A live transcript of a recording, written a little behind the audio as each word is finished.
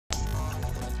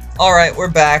Alright, we're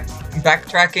back.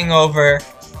 Backtracking over.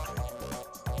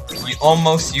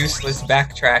 Almost useless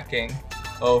backtracking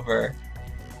over.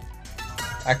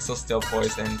 Axel's still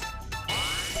poisoned.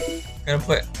 Gonna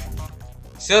put...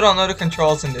 Still don't know the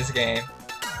controls in this game.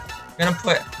 Gonna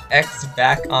put X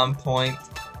back on point.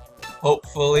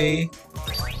 Hopefully,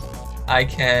 I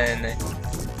can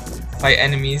fight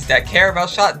enemies that care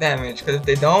about shot damage. Because if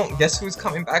they don't, guess who's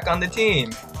coming back on the team?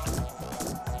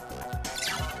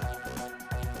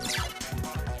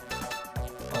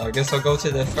 Well, I guess I'll go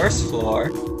to the first floor.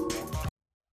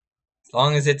 As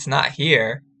long as it's not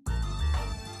here.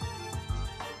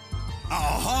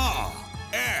 Aha!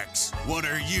 X, what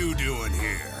are you doing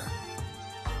here?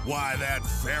 Why, that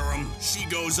Ferrum, she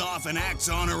goes off and acts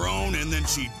on her own and then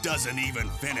she doesn't even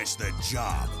finish the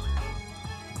job.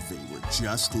 They were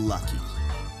just lucky.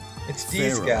 It's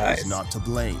these Ferrum guys. is not to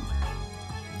blame.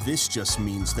 This just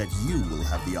means that you will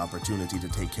have the opportunity to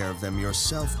take care of them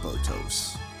yourself,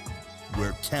 Botos.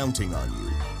 We're counting on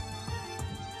you.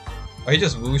 Oh, he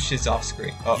just whooshes off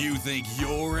screen. Oh. You think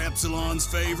you're Epsilon's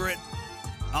favorite?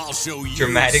 I'll show you.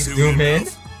 Dramatic soon zoom in.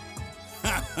 enough.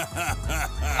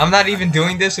 I'm not even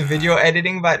doing this with video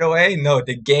editing, by the way. No,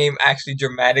 the game actually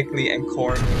dramatically and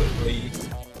cornerly,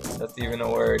 that's even a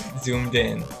word, zoomed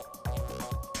in.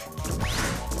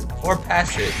 4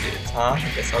 passages, huh?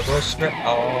 I guess I'll go straight.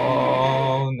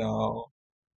 Oh no.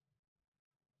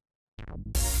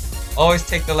 Always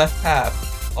take the left path.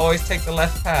 Always take the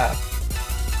left path.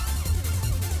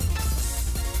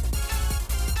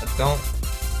 But don't.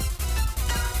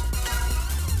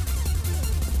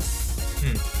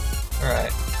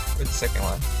 Alright. Where's the second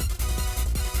one?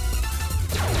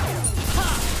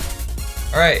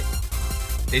 Alright.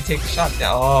 They take the shot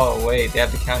down. Oh, wait. They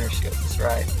have the counter shield. That's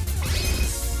right.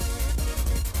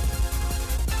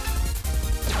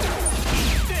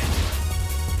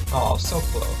 Oh, so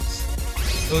close.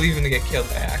 Still even to get killed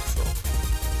by Axel.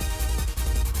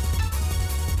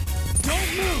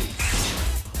 Don't move!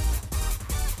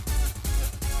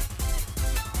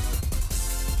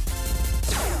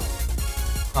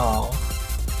 Oh.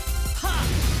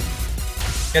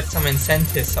 Get some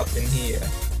incentives up in here.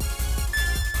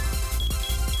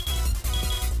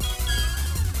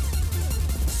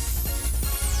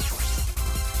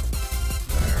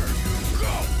 There you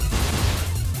go.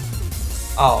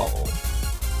 Oh.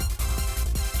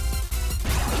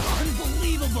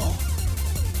 Unbelievable.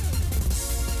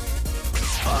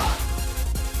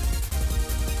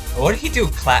 What did he do?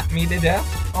 Clap me to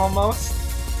death? Almost?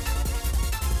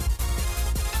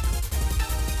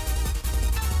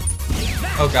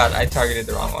 Oh god, I targeted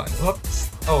the wrong one.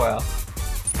 Whoops. Oh well.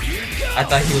 I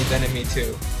thought he was enemy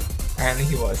too. Apparently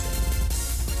he wasn't.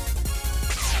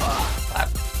 Clap.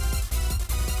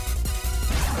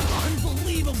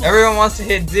 Unbelievable. Everyone wants to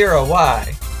hit 0.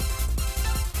 Why?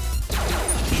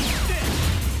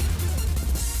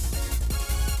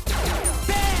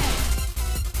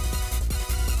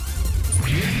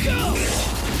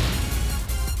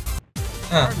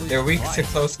 Huh, they're weak to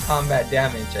close combat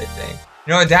damage, I think.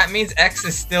 You know what that means? X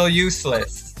is still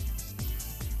useless.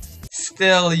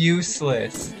 Still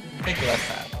useless. Take the left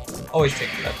path. Always take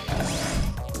the left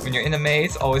path. When you're in a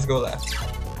maze, always go left.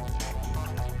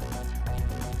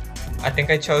 I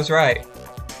think I chose right.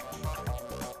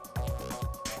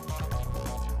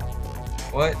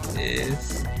 What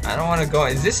is... I don't want to go...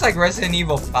 Is this like Resident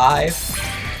Evil 5?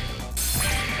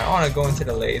 I don't want to go into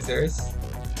the lasers.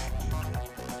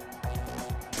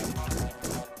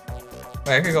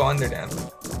 Wait, I could go under them.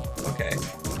 Okay.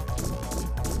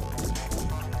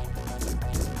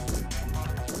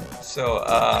 So,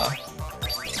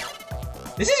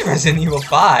 this is Resident Evil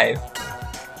 5.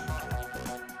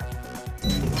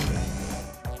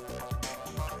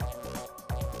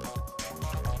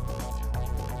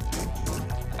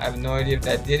 I have no idea if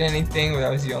that did anything, but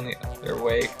that was the only other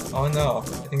way. Oh no,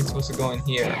 I think it's supposed to go in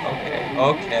here. Okay,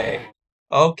 okay.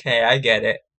 Okay, I get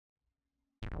it.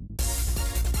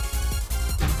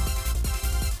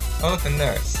 Oh, the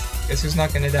nurse. Guess who's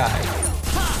not gonna die?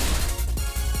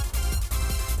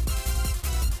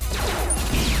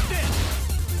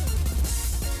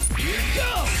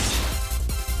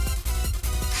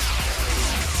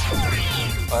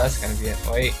 Oh, that's gonna be it.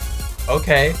 Wait.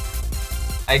 Okay.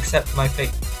 I accept my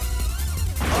fate.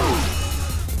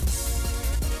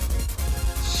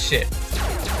 Shit.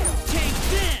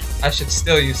 I should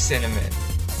still use cinnamon.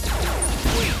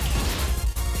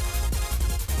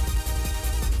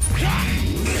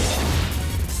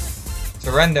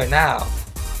 Surrender now.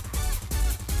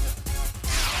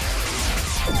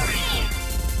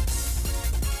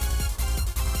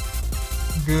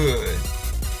 Good.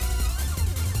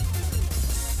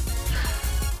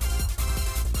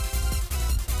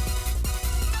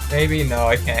 Maybe? No,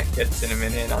 I can't get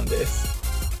Cinnamon in on this.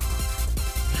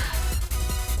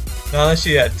 Not unless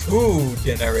she had 2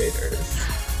 generators.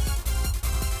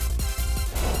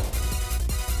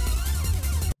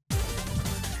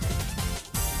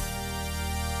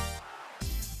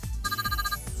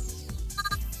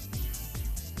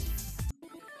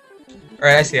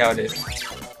 Alright, I see how it is.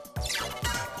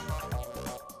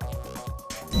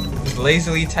 Just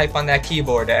lazily type on that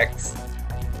keyboard, X.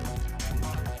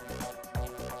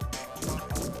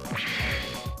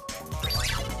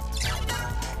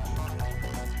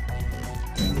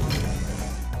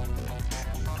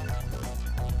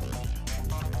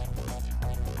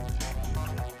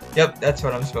 Yep, that's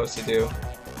what I'm supposed to do.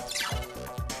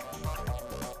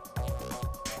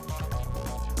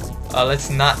 Let's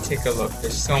not take a look.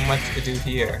 There's so much to do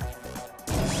here.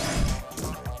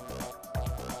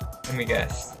 Let me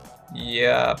guess.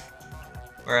 Yep.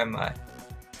 Where am I?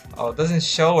 Oh, it doesn't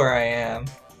show where I am.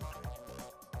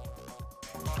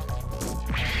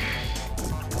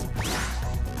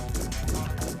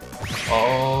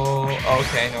 Oh,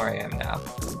 okay, I know where I am now.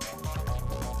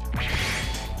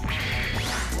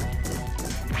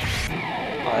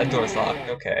 Oh, that door's locked.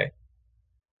 Okay.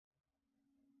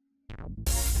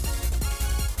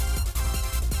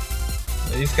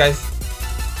 These guys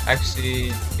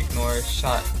actually ignore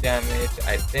shot damage,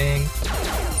 I think.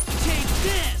 Take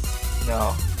this!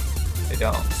 No, they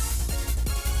don't.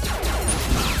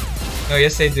 No,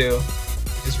 yes they do.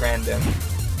 Just random.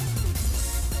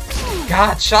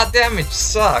 God, shot damage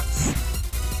sucks.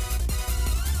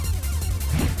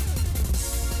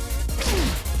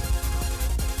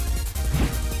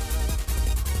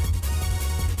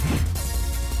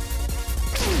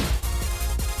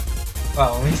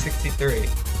 Wow, only 63.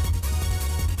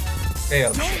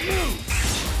 Failed.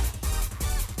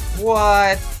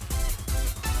 What?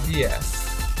 Yes.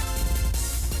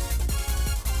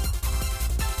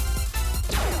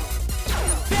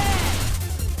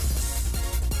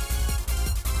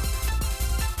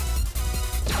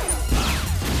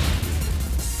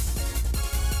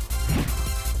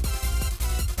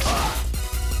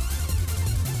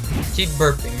 Keep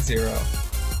burping, Zero.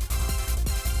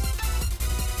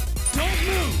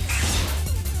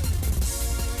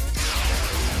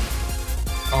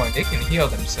 Oh, and they can heal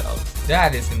themselves.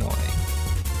 That is annoying.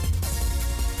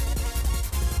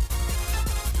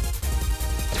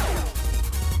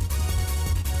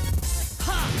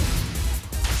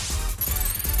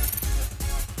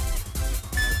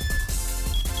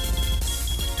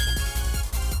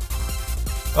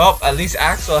 Oh, at least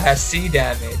Axel has C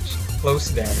damage. Close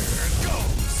damage.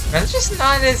 That's just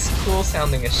not as cool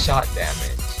sounding as shot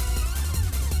damage.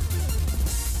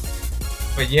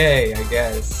 But yay, I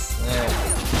guess.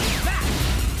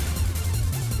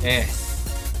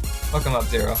 Fuck him up,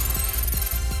 Zero.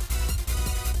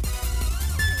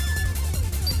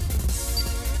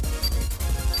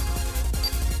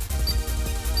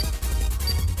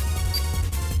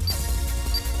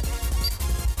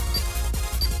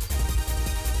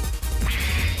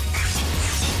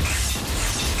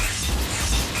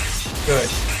 Good.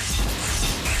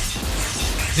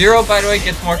 Zero, by the way,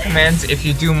 gets more commands if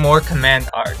you do more command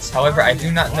arts. However, I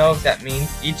do not know if that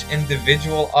means each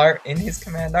individual art in his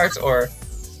command arts or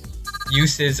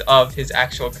uses of his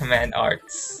actual command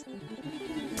arts.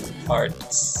 Well,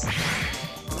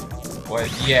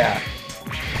 yeah.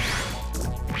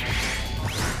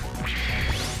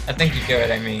 I think you get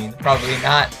what I mean. Probably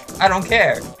not. I don't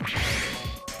care.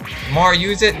 The more I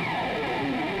use it,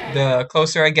 the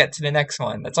closer I get to the next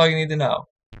one. That's all you need to know.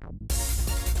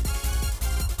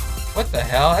 What the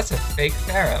hell? That's a fake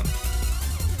Ferrum.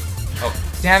 Oh,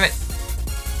 damn it.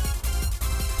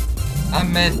 I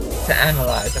meant to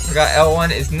analyze. I forgot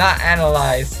L1 is not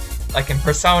analyzed like in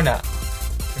Persona.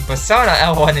 In Persona,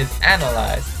 L1 is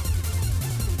analyzed.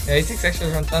 Yeah, he takes extra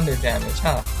from thunder damage,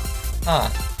 huh? Huh.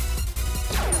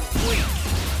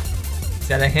 Is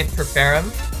that a hint for Ferrum?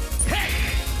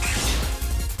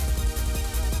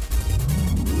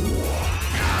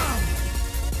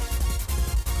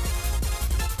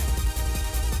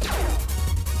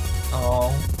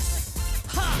 Oh.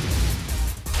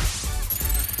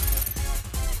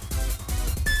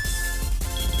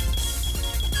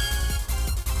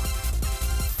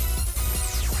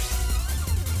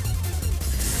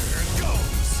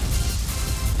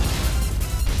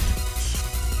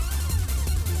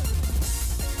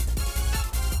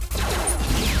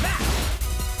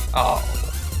 Oh.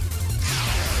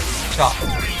 Chop.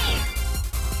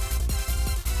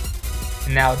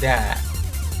 Now that.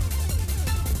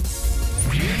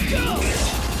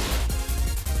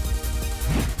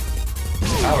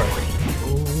 Power.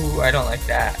 Ooh, I don't like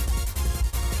that.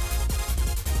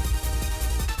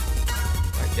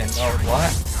 Yeah, no,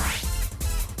 what?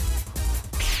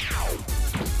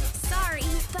 Sorry,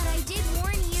 but I did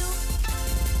warn you.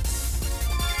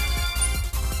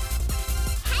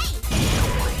 Hey!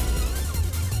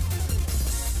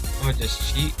 I'm gonna just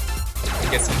cheat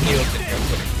and get some heals in here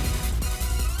quick.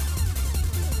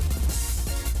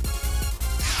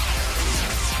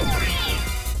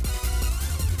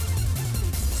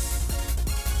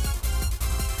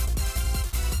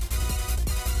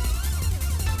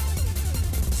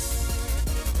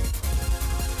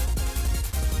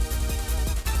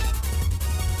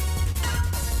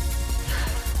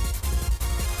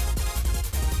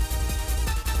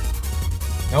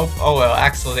 Nope. Oh well,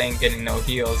 Axel ain't getting no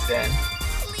heals then.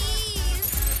 Please!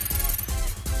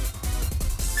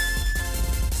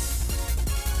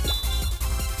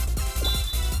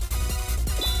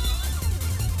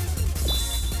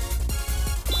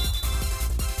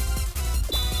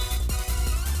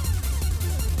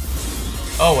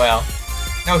 Oh well.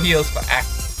 No heals for Axel.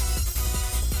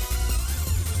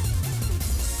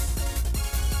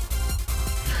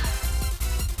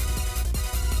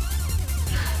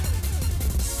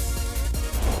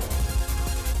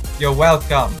 You're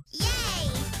welcome. Yay!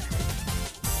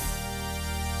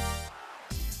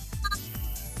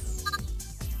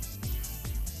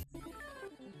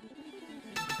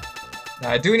 Now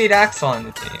I do need Axel on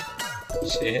the team.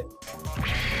 Shit.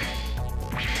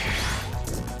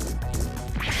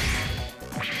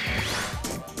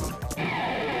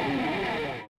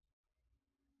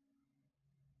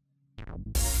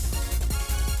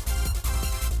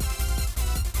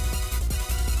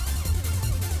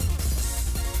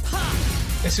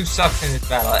 Guess who sucks in this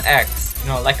battle? X. You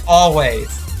know, like always.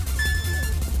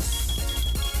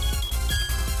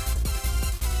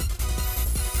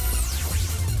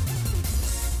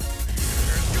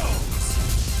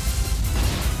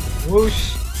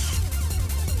 Whoosh.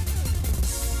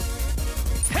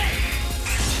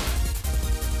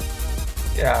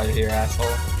 Get out of here,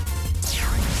 asshole.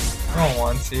 I don't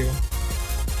want to.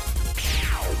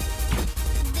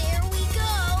 There we go!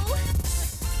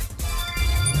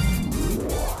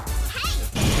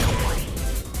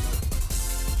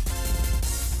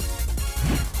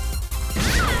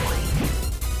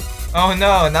 Oh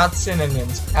no, not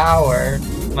Cinnamon's power.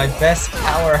 My best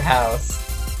powerhouse.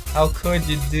 How could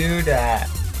you do that?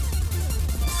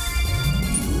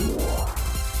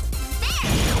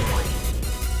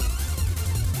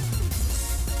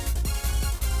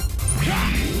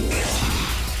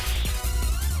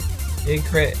 Big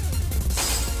crit.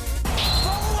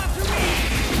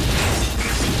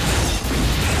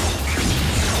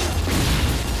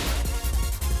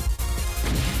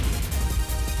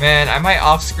 Man, I might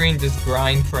off-screen just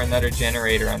grind for another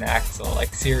generator on Axel,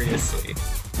 like seriously.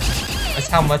 That's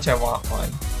how much I want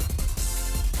one.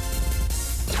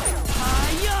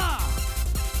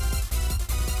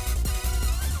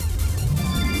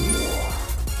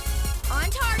 On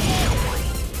target!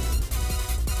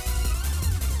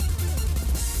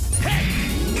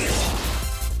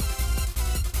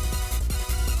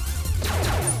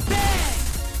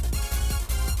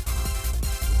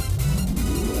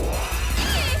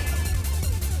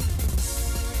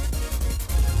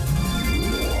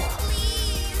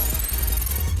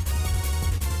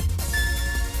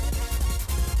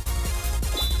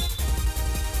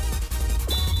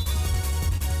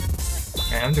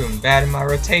 Man, I'm doing bad in my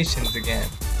rotations again.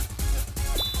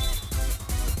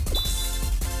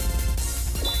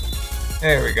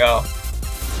 There we go.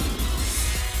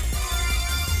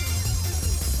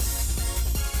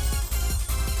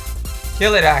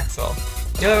 Kill it, Axel.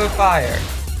 Kill it with fire.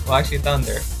 Well, actually,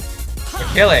 thunder.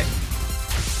 But kill it.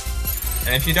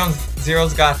 And if you don't,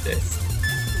 Zero's got this.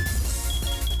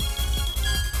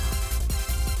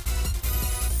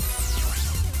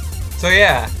 So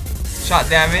yeah, shot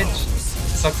damage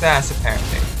sucks ass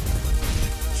apparently.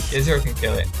 Yeah, Zero can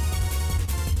kill it.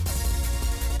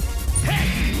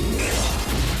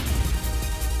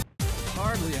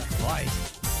 Hardly a fight.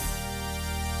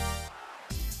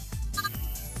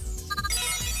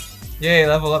 Yay,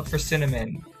 level up for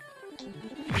Cinnamon.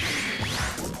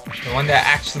 The one that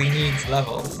actually needs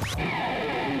levels.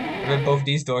 I bet both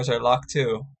these doors are locked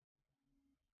too.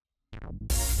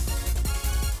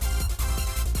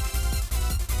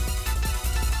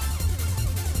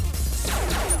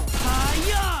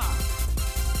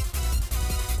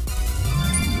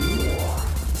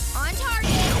 On target!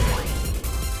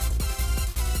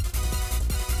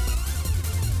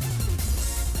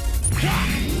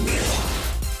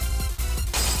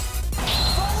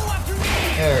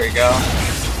 There we go.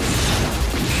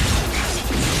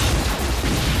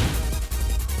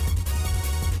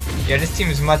 Yeah, this team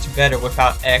is much better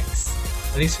without X.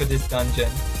 At least for this dungeon.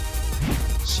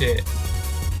 Shit.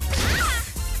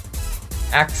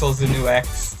 Axel's the new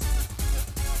X.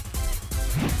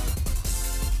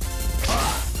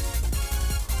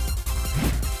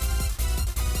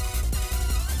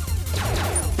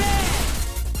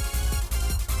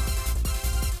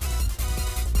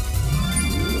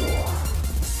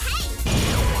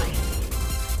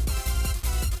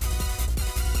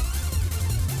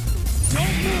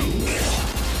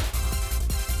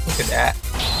 Look at that.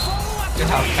 Look at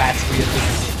how fast we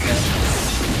eliminate them.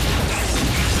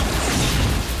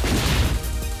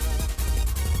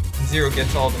 Zero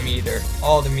gets all the meter.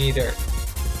 All the meter.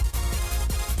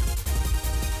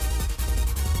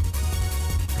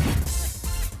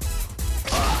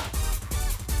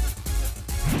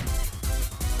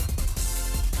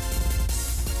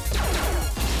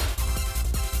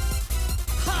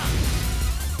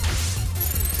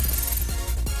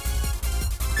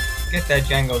 Get that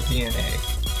Django DNA.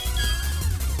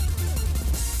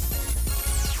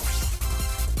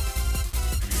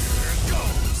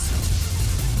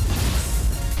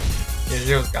 Yeah,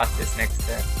 Zero's got this next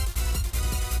step.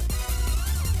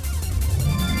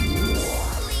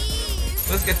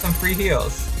 Let's get some free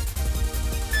heals.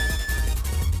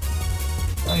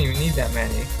 I don't even need that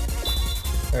many.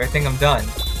 I think I'm done.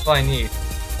 That's all I need.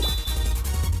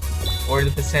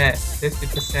 40%,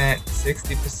 50%,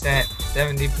 60%,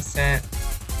 70%.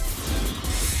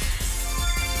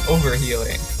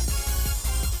 Overhealing.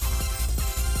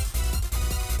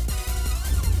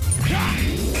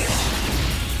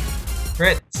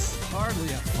 Crits.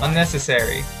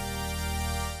 Unnecessary.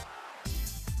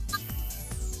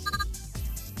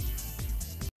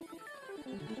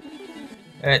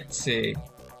 Let's see.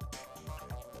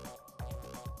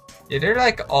 Yeah, they're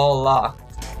like all locked.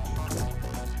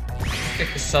 Let's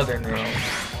get the southern room.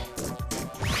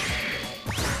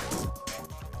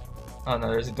 Oh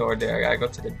no, there's a door there. I gotta go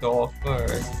to the door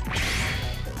first.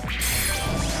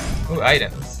 Ooh,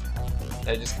 items.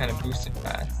 That just kind of boosted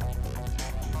fast.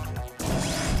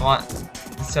 I want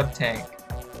the sub-tank.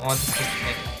 I want the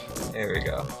sub-tank. There we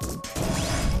go.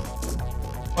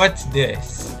 What's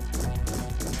this?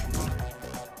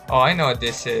 Oh, I know what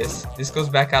this is. This goes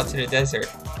back out to the desert.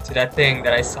 To that thing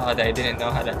that I saw that I didn't know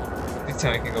how to... Please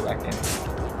tell me I can go back in.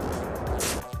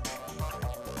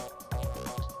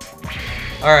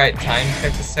 Alright, time to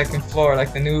check the second floor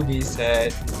like the newbie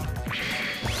said.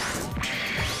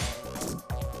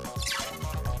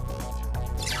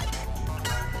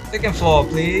 Second floor,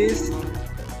 please.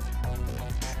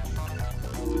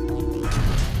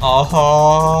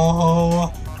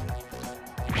 Oh.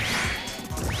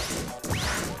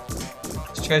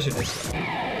 Let's treasure this way.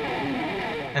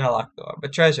 And a locked door,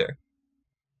 but treasure.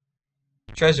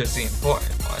 Treasure's the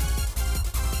important one.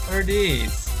 What are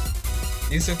these?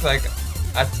 These look like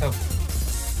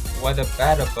what a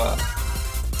badaba.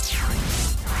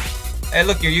 Hey,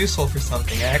 look, you're useful for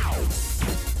something, eh?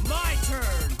 My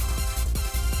turn.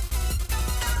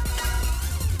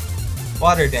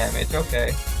 Water damage,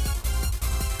 okay.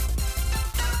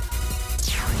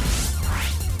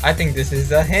 I think this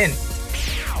is a hint.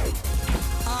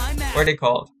 What are they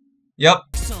called? Yup,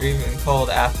 they're even called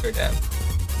after them.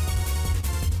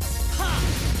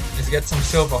 Let's get some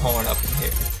silver horn up in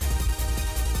here.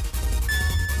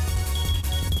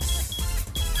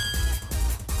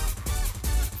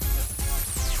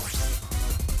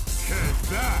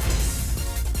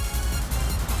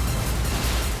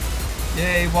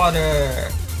 Yay,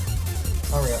 water!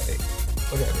 Alright,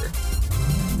 whatever.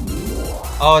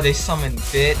 Oh, they summon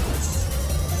bits.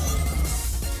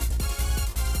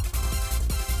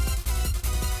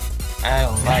 I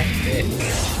don't like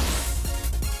bits.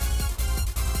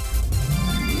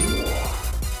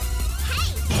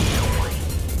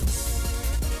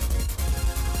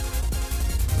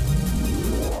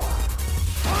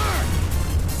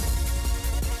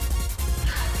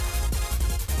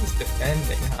 He's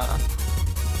defending, huh?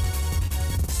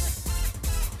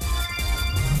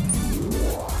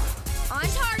 On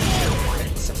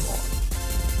target. Some more.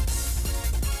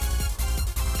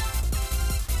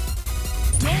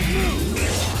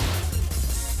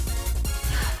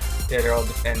 Yeah, they're all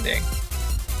defending.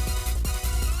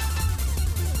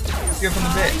 Let's go from the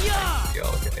bit. Yo,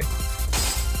 okay.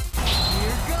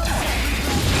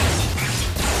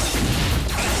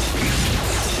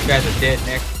 You guys are dead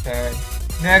next turn.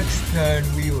 Next turn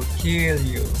we will kill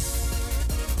you.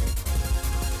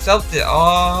 Something.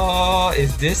 Oh,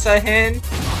 is this a hint?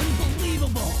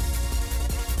 Unbelievable.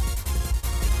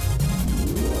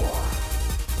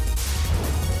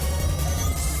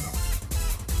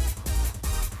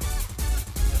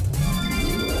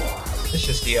 Let's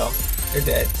just heal. They're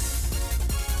dead.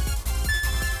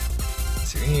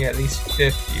 We need at least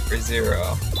 50 for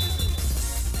 0.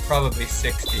 Probably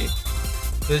 60.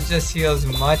 So let's just heal as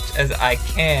much as I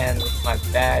can with my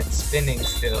bad spinning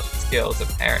skills,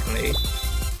 apparently.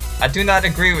 I do not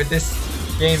agree with this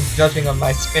game's judging of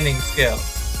my spinning skills.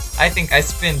 I think I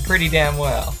spin pretty damn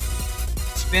well.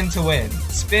 Spin to win.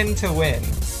 Spin to win.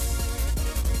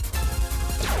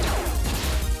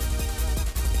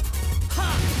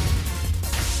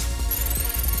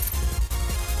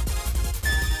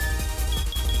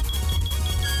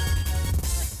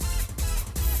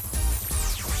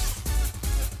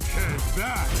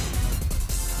 Back.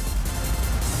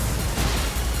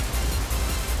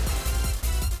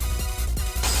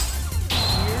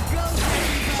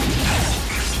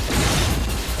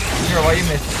 Sure, why you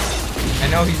missing? I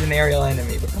know he's an aerial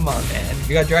enemy, but come on, man.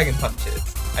 You got dragon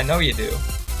punches. I know you do.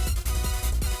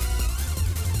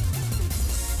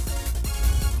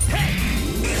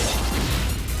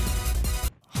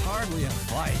 Hardly a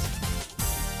fight.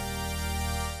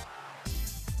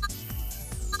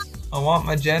 I want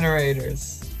my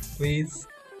generators, please.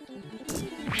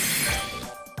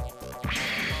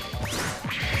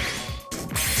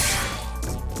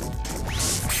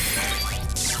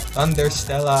 Thunder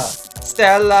Stella!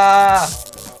 Stella!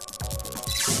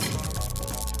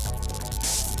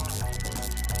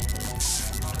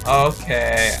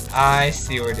 Okay, I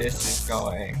see where this is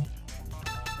going.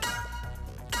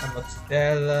 How about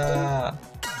Stella?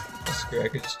 Oh, screw it, I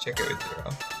could just check it with 0.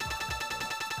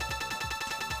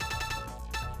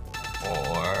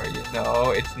 Or, you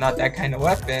know, it's not that kind of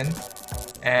weapon,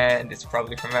 and it's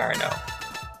probably from Marino.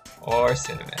 Or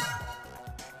Cinnamon.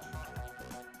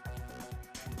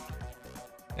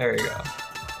 There we go.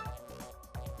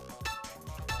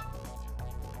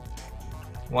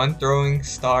 1 throwing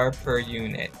star per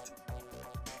unit.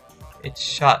 It's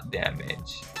shot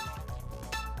damage.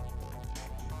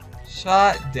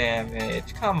 Shot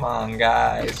damage. Come on,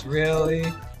 guys. Really?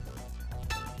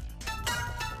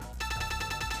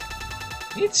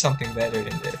 Need something better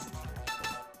than this.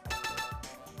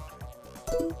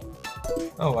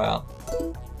 Oh well.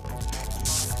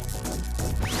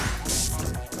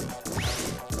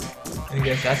 I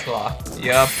guess that's locked.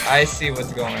 Yup, I see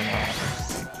what's going on.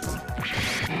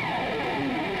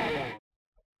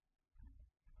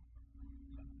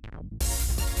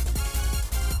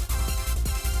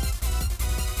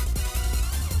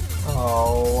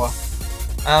 Oh,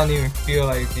 I don't even feel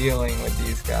like dealing with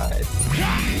these guys.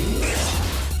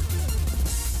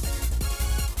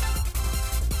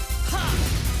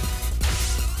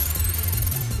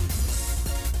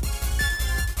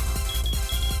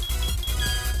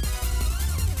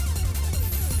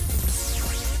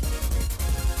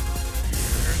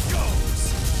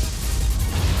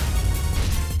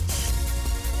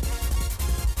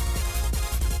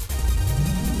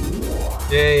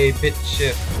 Yay, bit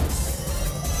shift.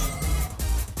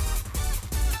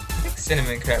 I think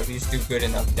Cinnamon could at least do good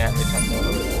enough damage on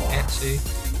those, can't she?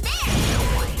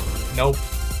 Nope.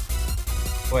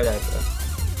 Whatever.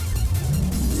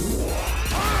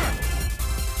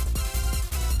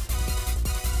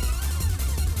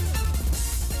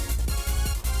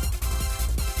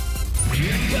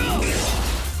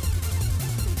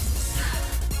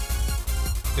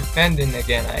 Defending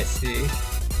again, I see.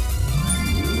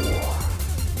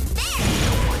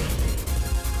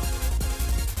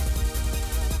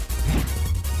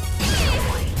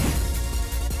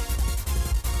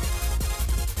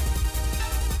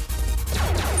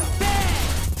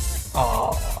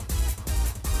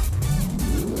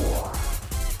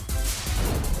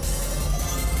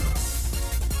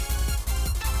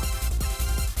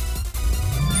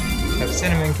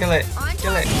 Cinnamon, kill it!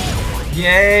 Kill it!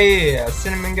 Yay!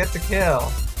 Cinnamon gets a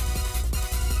kill!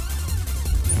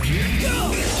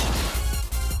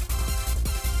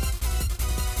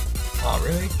 Oh,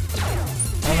 really?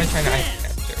 How am I trying to ice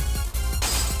capture?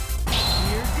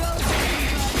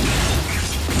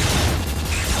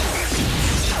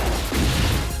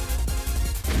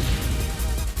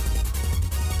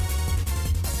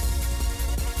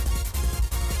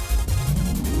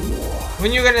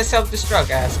 When you gonna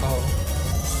self-destruct, asshole?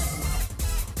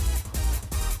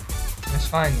 That's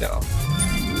fine though.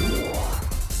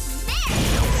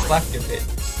 Slap your bits.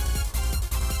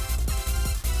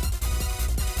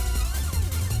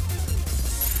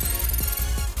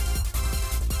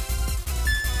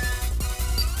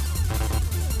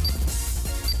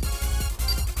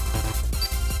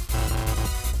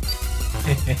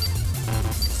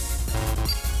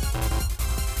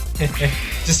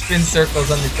 Just spin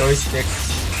circles on the joystick.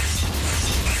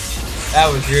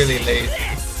 That was really lazy.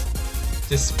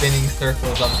 Just spinning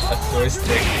circles on a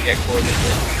joystick to get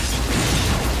coordinates.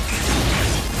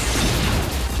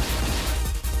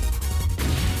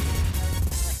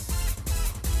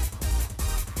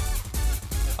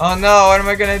 Oh no, what am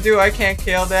I gonna do? I can't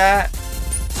kill that.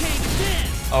 Take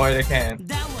this! Oh wait, I can.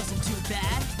 That wasn't too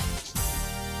bad.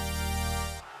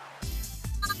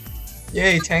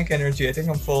 Yay, tank energy. I think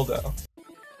I'm full though.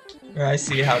 Alright, I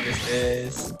see how this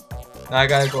is. Now I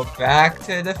gotta go back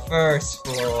to the first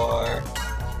floor.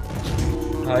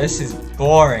 Oh, this is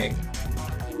boring.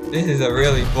 This is a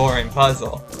really boring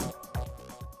puzzle.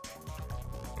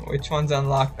 Which one's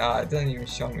unlocked? It doesn't even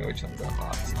show me which one's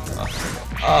unlocked.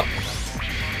 Up.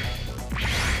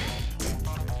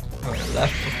 Oh,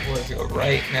 left before to go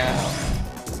right now.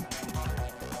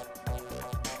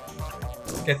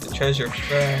 Get the treasure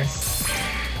first.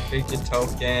 Figure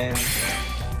token.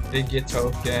 Figure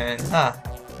token. Huh.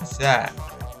 What's that?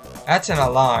 That's an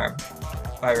alarm,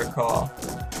 if I recall.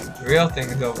 The real thing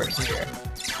is over here.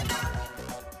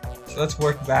 So let's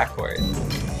work backwards.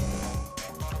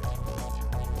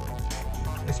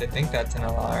 At least I think that's an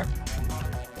alarm.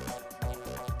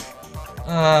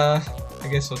 I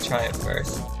guess we'll try it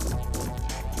first.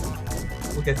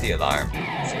 We'll get the alarm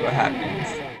and see what happens.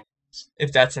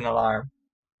 If that's an alarm.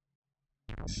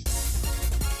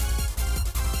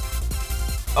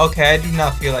 Okay, I do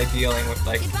not feel like dealing with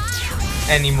like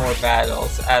any more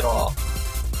battles at all.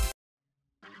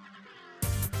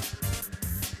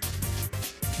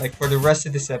 Like for the rest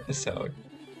of this episode.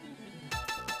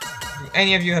 Do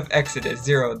any of you have Exodus?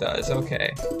 Zero does,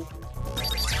 okay.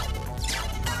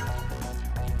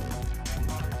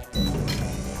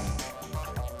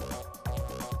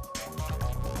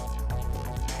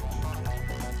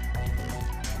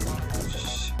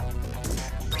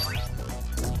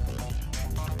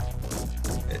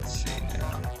 Let's see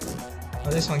now. Oh,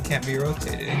 this one can't be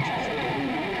rotated. Interesting.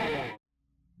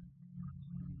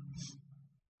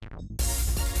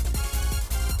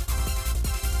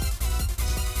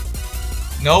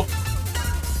 Nope.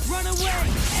 Run away,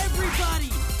 everybody!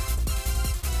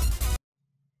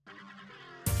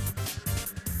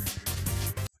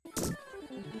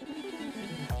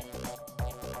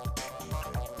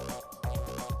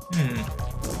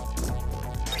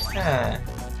 Huh.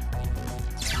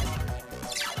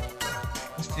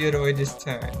 What's the other way this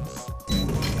turns?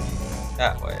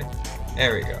 That way.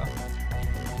 There we go.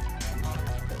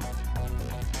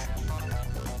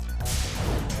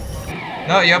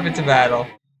 No, yup, it's a battle.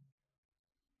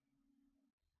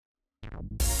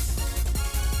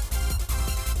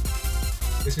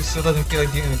 This still doesn't feel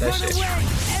like dealing with that Run shit. away,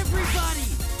 everybody!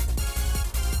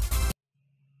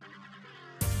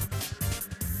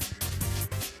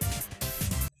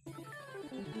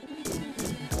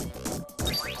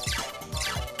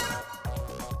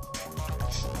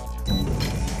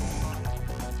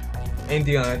 Ain't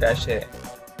dealing with that shit.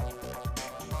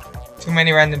 Too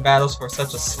many random battles for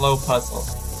such a slow puzzle.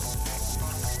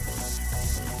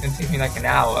 It's gonna take me like an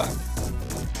hour.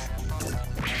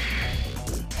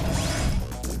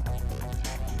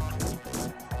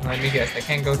 Let me guess, I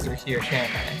can't go through here, can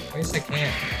I? Yes, I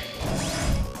can.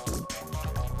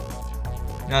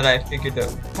 Now that I figured the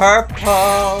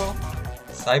purple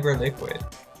cyber liquid.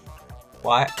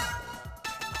 What?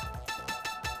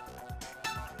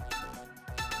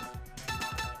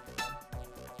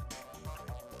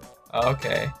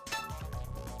 Okay.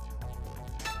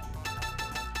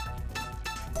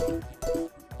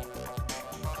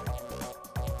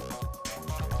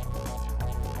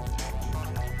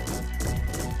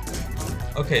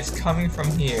 Okay, it's coming from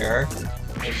here.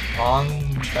 It's on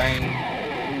bang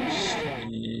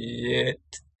shit.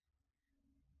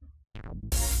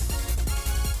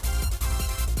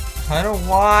 I don't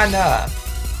wanna.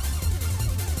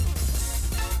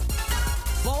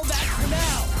 Fall back for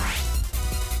now!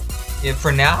 Yeah,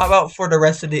 for now, how about for the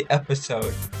rest of the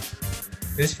episode?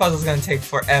 This puzzle's gonna take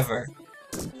forever.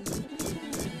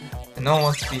 And no one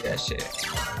wants to see that shit.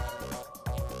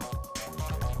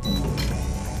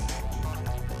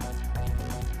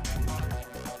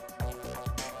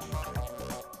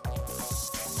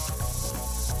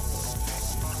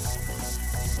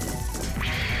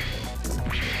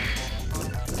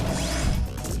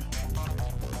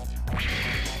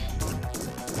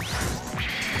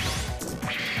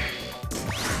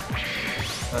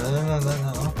 No.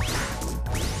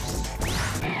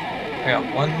 I got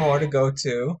one more to go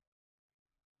to.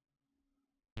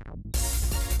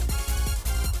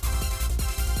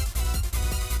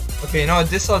 Okay, you know what?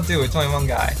 This I'll do. It's only one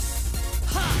guy.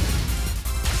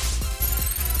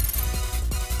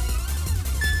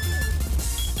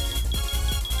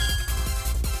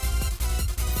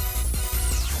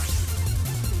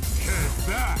 Head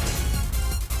back.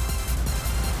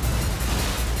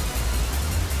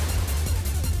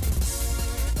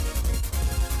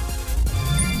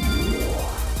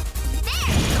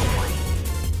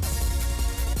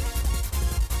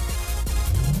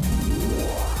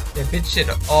 Yeah, bitch shit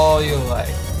all you like.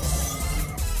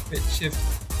 Bitch shift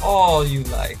all you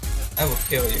like. I will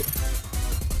kill you.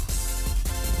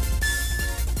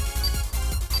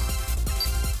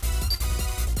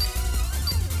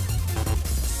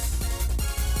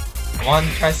 I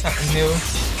wanted to try something new.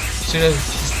 Should have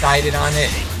decided on it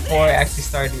before I actually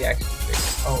started the action figure.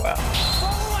 Oh well.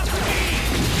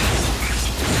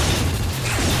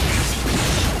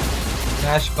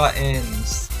 Smash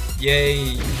buttons.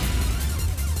 Yay.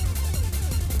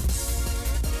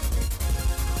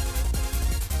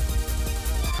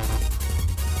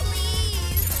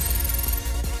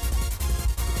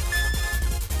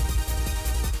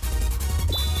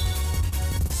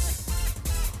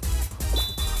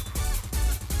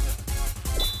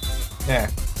 There.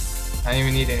 I don't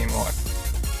even need any more.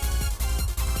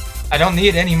 I don't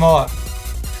need any more.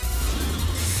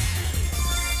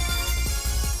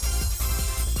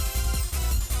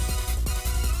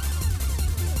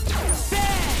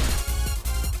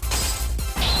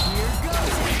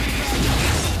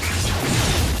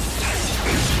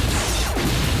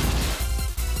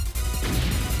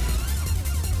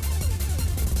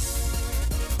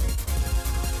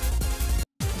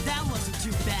 That wasn't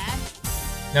too bad.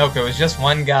 Nope, it was just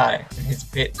one guy in his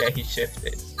pit that he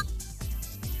shifted.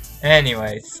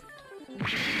 Anyways.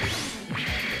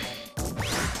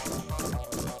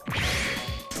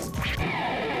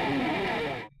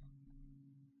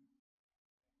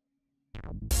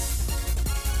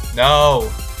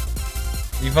 No!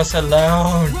 Leave us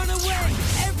alone! Run away,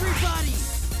 everybody!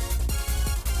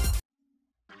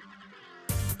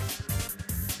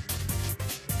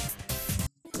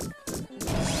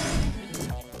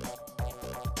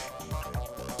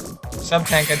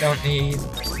 Sub-tank I don't need.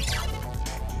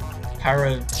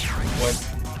 Para... what?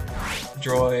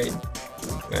 Droid.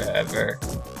 Whatever.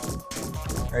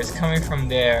 Alright, it's coming from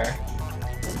there.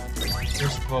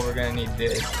 First of all, we're gonna need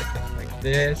this. Like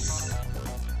this.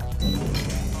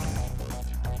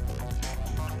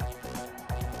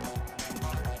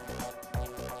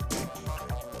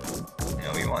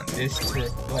 Now we want this to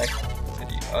reflect to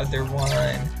the other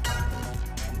one.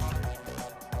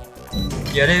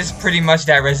 Yeah, it is pretty much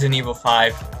that Resident Evil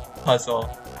 5 puzzle.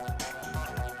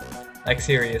 Like,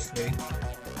 seriously.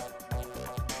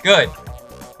 Good!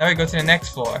 Now we go to the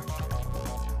next floor.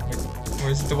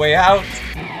 Where's the way out?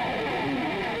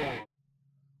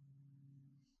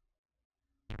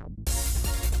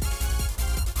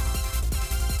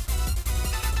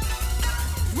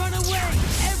 Run away,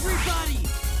 everybody!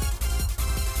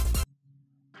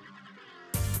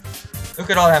 Look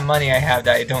at all that money I have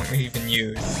that I don't even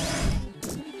use.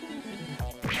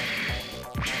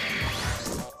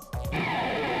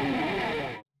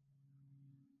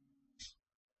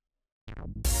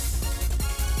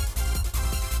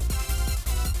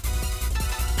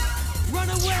 Run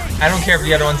away! I don't care if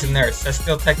the other one's a nurse. That's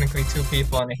still technically 2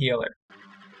 people and a healer.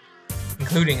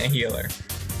 Including a healer.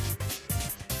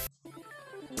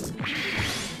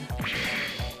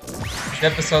 This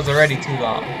episode's already too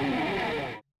long.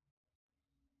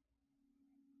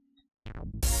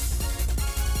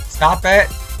 Stop it!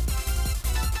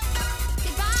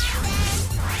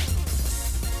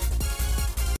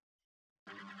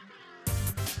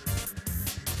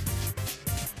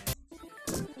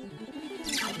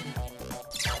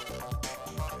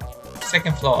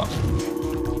 Second floor.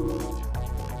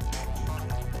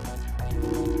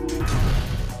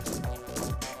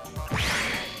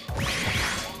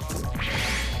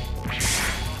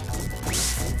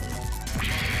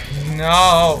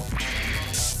 No!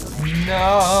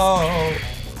 No!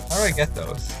 How do I get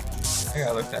those? I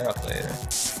gotta look that up later.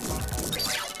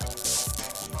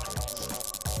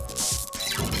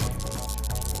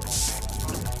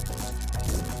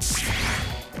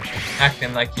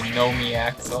 Acting like you know me,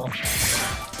 Axel.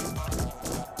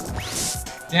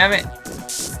 Damn it!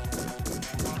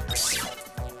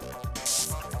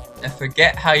 I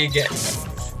forget how you get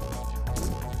things.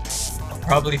 I'll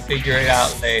probably figure it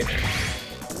out later.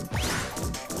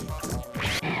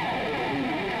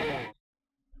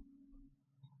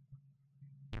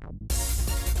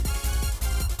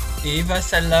 Leave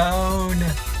us alone!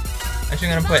 Actually,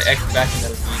 I'm gonna put X back in the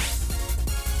lead.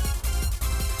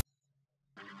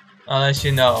 I'll let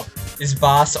you know. This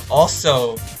boss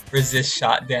also resists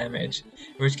shot damage.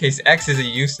 In which case, X is a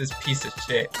useless piece of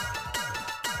shit.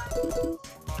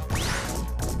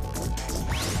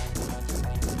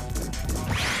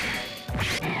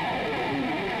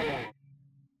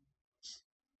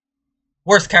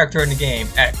 Worst character in the game,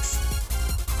 X.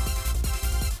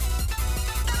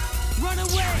 Run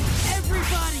away,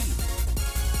 everybody!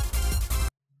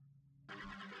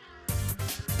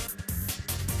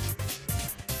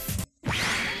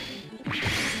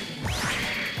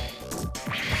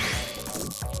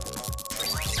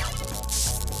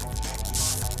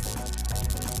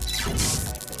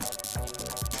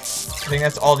 think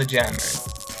that's all the jammers.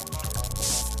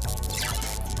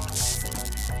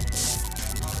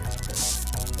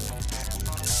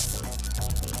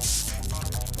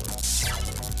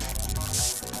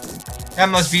 That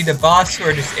must be the boss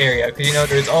for this area, because you know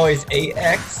there's always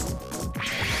 8x.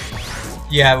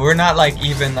 Yeah, we're not like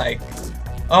even like,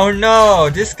 oh no,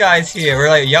 this guy's here. We're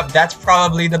like, yep, that's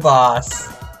probably the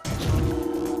boss.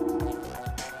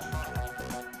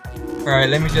 Alright,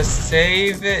 let me just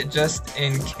save it just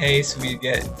in case we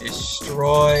get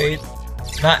destroyed.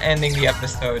 Not ending the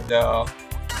episode though.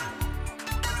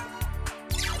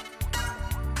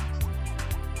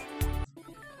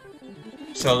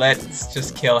 So let's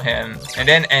just kill him and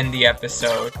then end the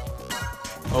episode.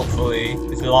 Hopefully.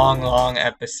 This long, long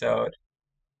episode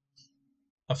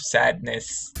of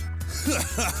sadness.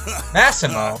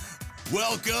 Massimo.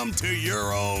 Welcome to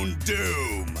your own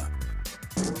doom.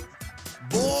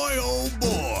 Boy, oh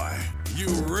boy, you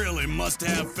really must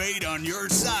have fate on your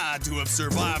side to have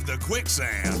survived the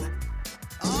quicksand.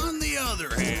 On the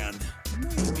other hand,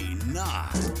 maybe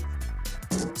not.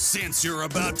 Since you're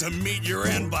about to meet your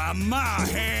end by my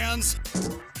hands.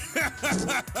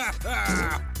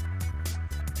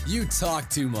 You talk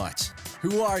too much.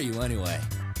 Who are you anyway?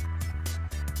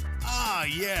 Ah,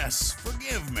 yes,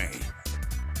 forgive me.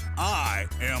 I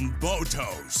am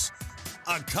Botos,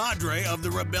 a cadre of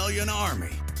the Rebellion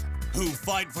Army, who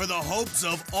fight for the hopes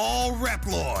of all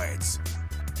Reploids.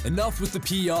 Enough with the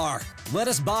PR. Let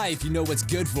us by if you know what's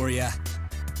good for you.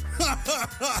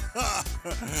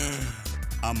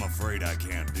 I'm afraid I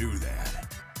can't do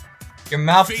that. Your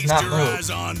mouth does Feast not your move.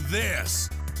 eyes on this.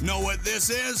 Know what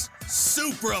this is?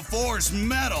 Supra Force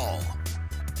Metal.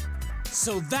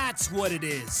 So that's what it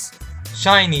is.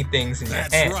 Shiny things in your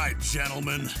That's hand. right,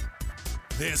 gentlemen.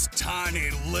 This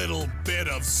tiny little bit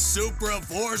of Supra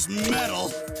Force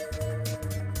Metal.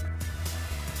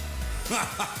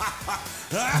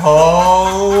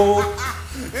 Oh!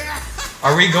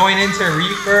 Are we going into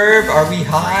Reverb? Are we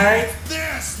high?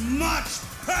 This much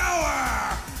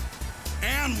power!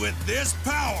 And with this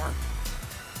power,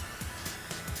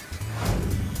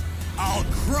 I'll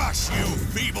crush you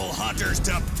feeble hunters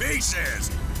to pieces!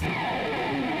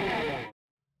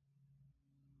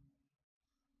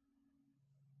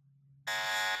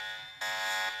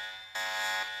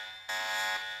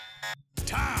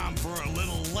 Time for a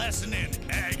little lesson in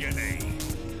agony.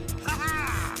 Ha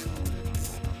ha!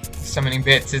 Summoning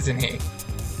bits, isn't he?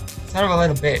 Son of a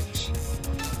little bitch.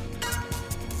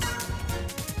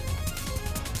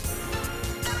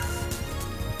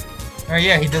 Oh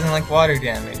yeah, he doesn't like water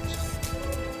damage.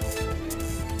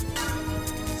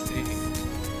 Let's see.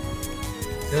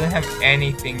 Doesn't have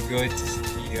anything good to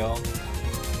steal.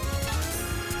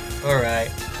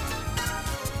 Alright.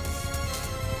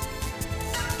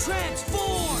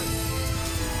 Transform!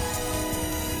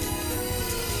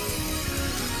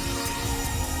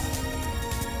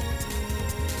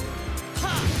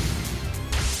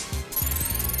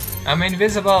 I'm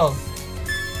invisible.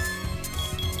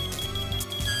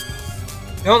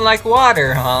 Don't like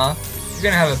water, huh? You're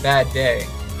gonna have a bad day.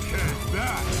 Get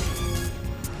back!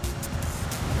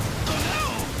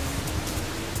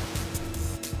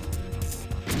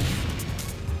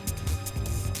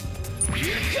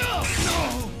 Here it goes! No!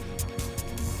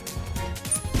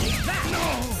 Take that! No!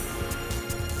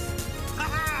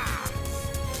 Ha-ha!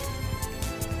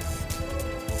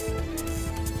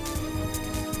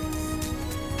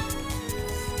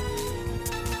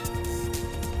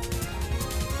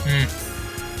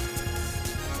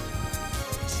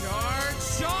 Charge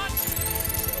shot!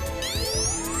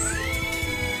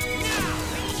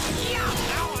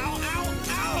 Ow, ow, ow,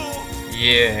 ow!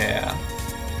 Yeah.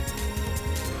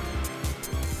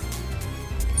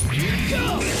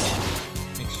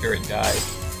 Make sure it dies.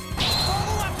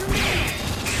 Follow after me!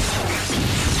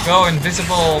 Go,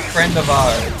 invisible friend of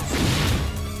ours.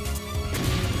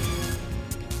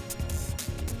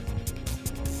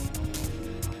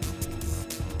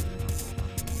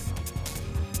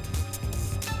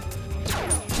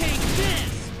 Take this!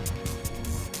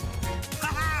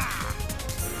 Ha-ha!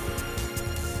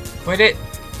 Quit it.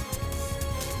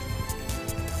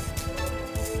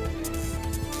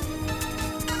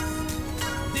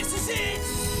 This is it!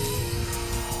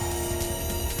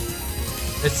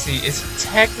 Let's see, is he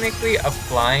technically a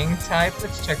flying type?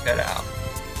 Let's check that out.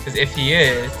 Because if he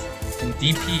is, then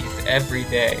DP is every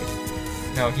day.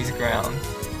 No, he's ground.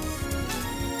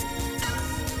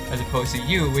 As opposed to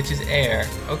you, which is air.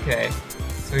 Okay.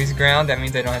 So he's ground, that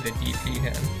means I don't have to DP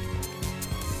him.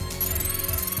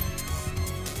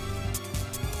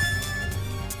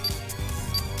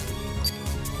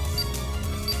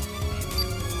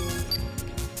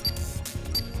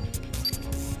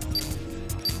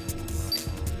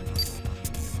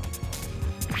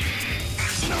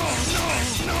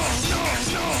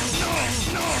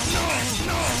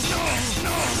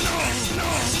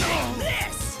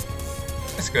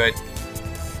 good.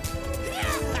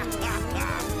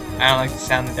 I don't like the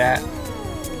sound of that.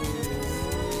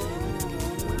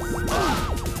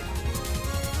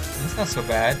 That's not so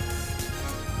bad.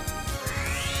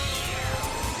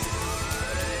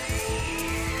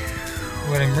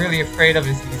 What I'm really afraid of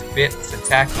is these bits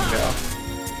attacking though.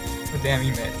 Oh damn,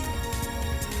 you missed.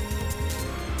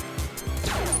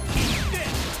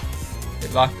 They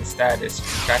locked the status.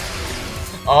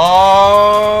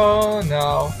 Oh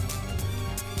no.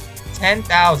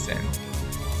 10,000.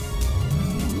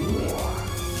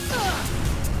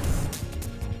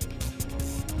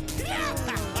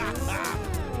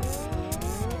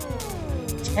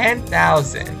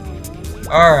 $10,000.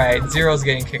 Alright, Zero's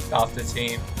getting kicked off the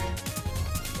team.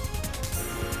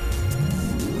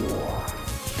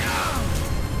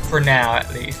 For now,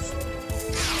 at least.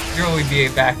 Zero will be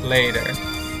back later.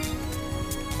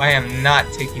 I am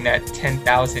not taking that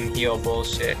 10,000 heal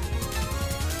bullshit.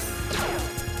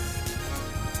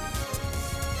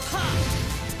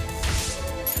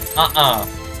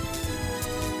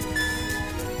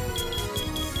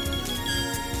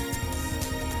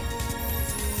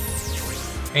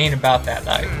 Ain't about that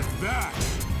life.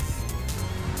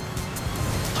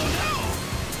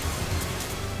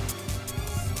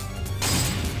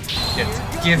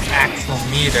 Give Axel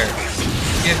meter.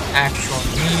 Give Axel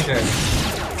meter.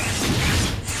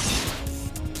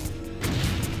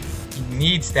 He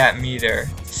needs that meter.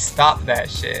 Stop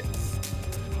that shit.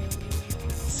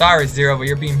 Sorry, Zero, but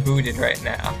you're being booted right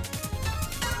now.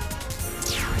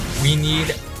 We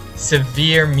need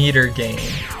severe meter gain.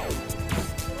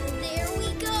 There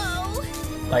we go.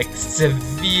 Like,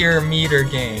 severe meter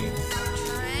gain.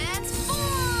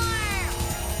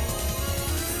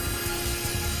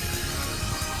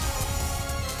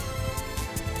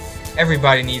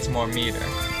 Everybody needs more meter.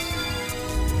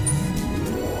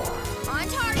 On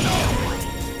target.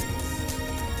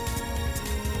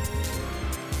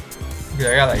 Dude,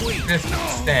 I got like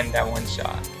 50% that one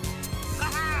shot.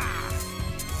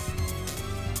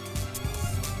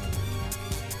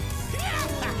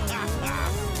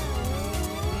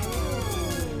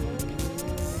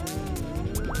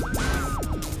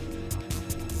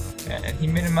 And he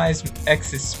minimized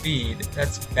X's speed.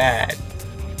 That's bad.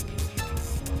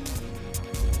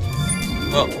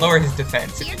 Well, lower his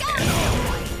defense if you can.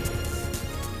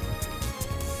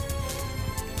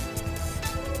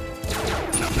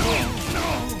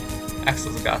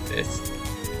 Axel's got this.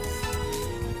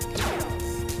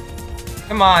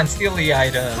 Come on, steal the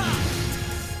item.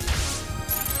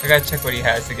 I gotta check what he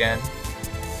has again.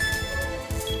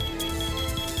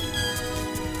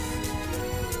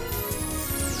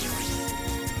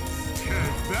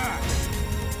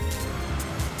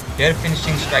 Get a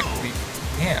finishing strike, please.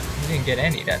 Damn, he didn't get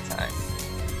any that time.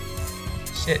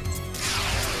 Shit.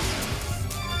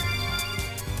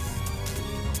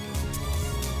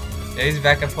 Yeah, he's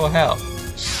back at full health.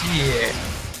 Shit.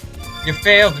 You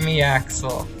failed me,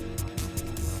 Axel.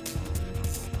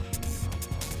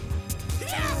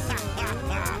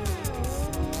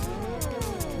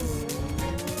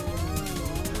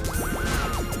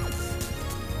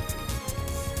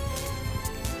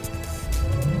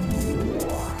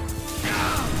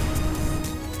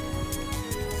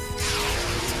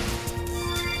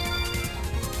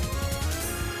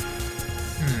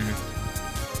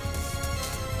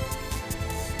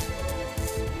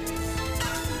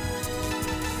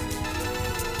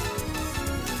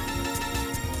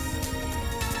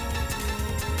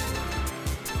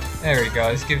 There we go,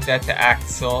 let's give that to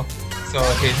Axel, so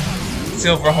his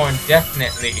Silverhorn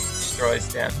definitely destroys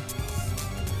them.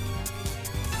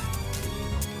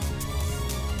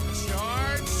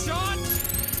 Charge shot!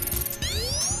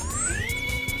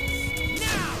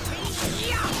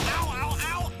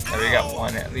 There we got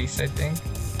one at least, I think.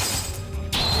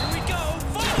 Here we go!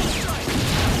 Final strike!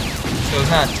 So it's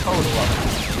not a total of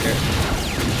them.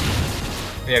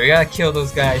 Yeah, we gotta kill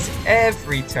those guys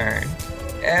every turn.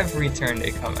 Every turn they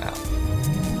come out.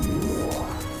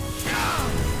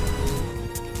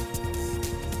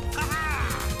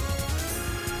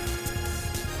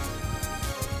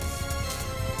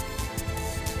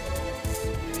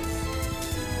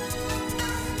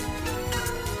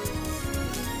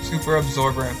 Super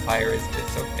Absorber and Fire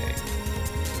Resist, okay.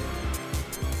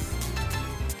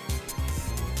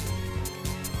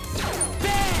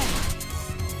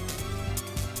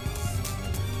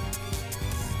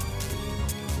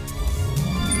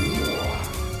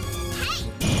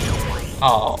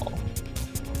 Oh.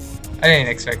 I didn't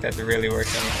expect that to really work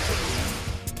anyway.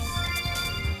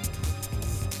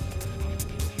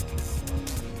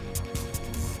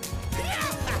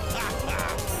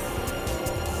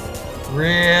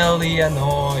 Really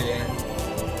annoying.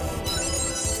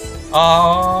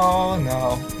 Oh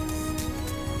no.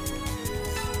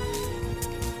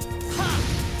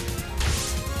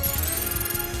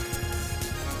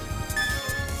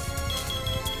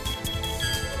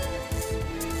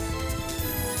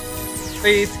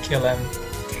 Please kill him.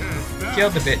 Kill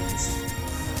the bits.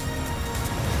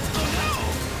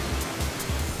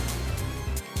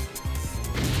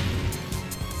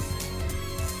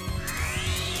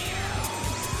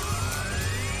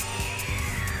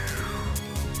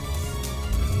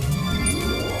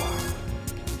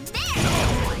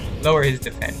 Lower his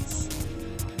defense.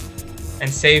 And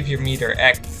save your meter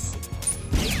X.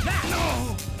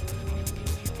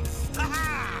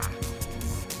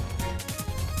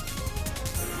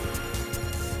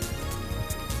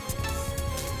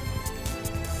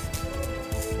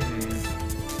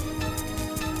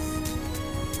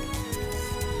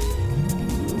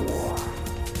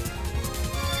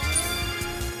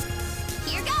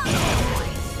 Here goes.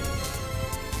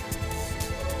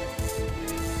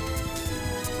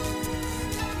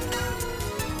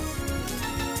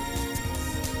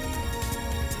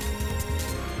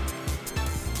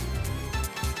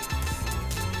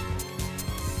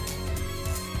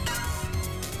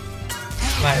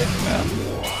 Might as well.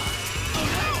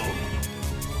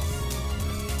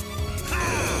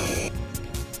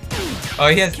 Oh,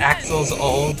 he has Axel's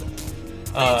old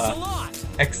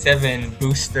X7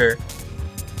 booster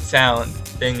sound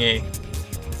thingy.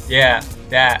 Yeah,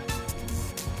 that.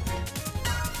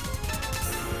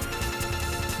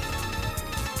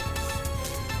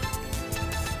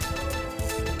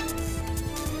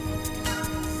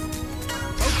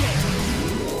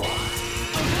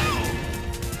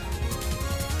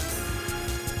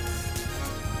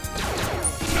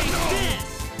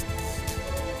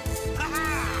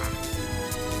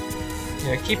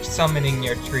 Yeah, keep summoning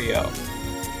your trio.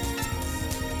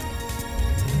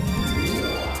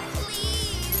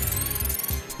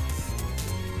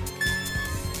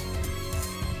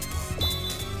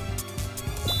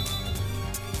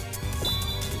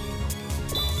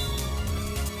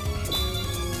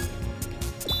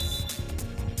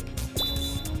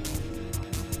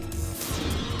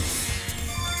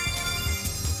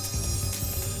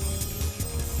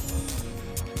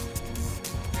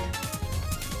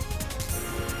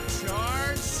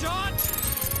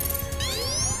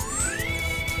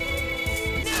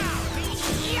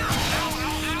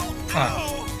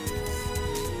 Huh.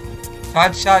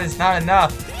 Todd shot is not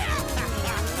enough.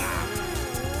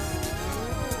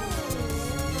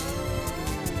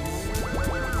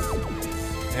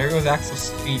 There goes Axel's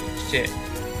speed. Shit.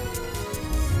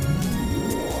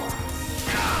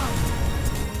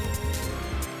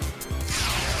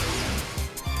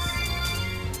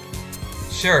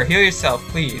 Sure, heal yourself,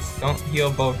 please. Don't heal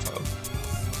Boto.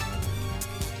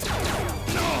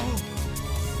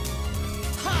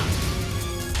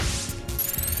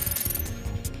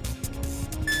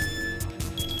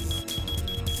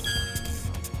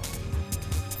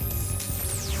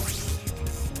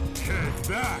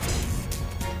 Back.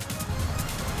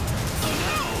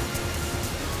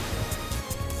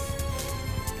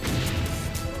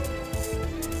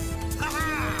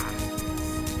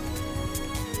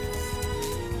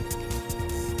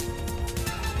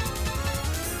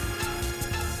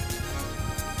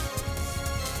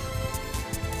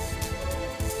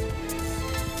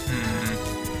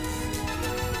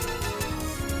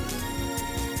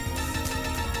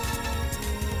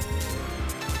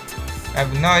 I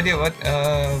have no idea what,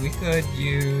 we could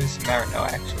use Marino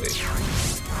actually.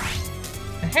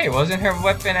 And hey, wasn't her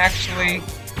weapon actually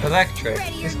electric?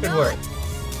 This could work.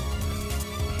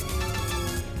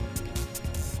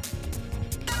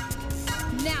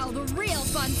 Now the real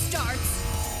fun starts.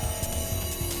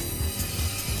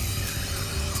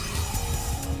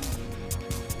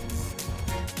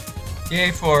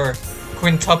 Yay for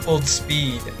quintupled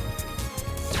speed.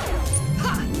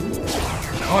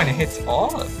 Oh, and it hits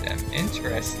all of them.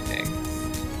 Interesting.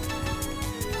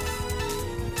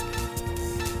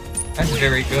 That's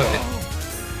very good.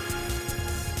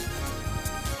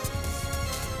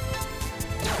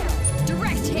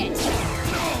 Direct hit.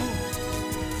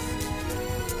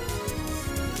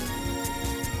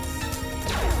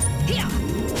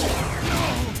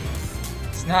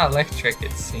 It's not electric,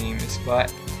 it seems,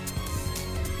 but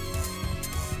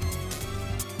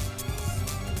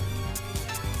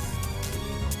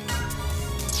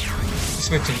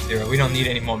switching zero. We don't need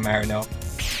any more Marino.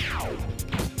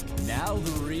 Now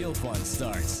the real fun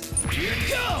starts. Here we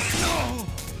go!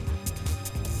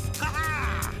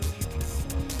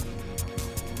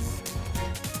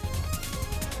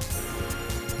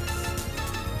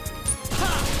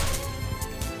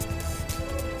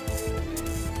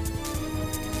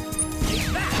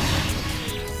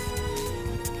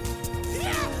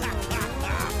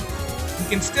 You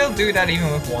can still do that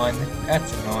even with one.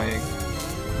 That's annoying.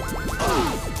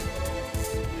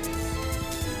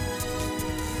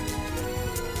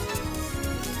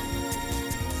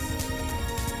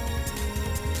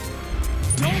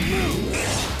 Don't move!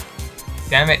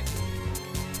 Damn it.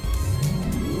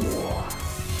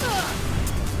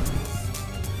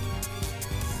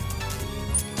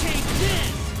 Take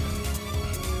this!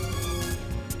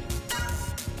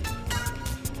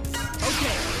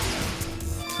 Okay.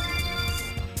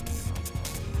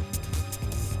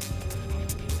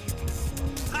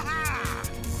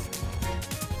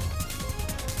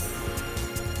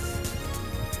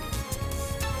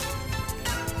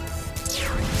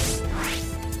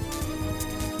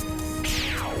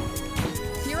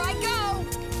 Here I go!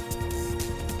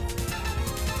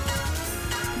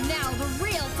 Now the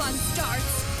real fun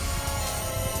starts!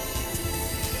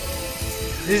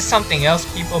 This is something else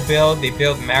people build. They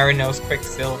build Marino's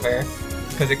Quicksilver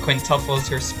because it quintuples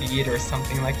her speed or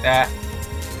something like that.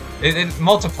 It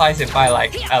multiplies it by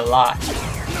like a lot.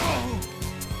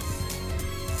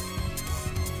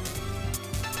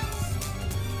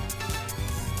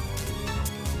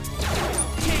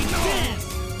 Take this!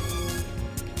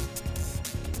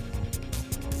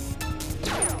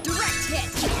 Direct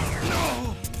hit!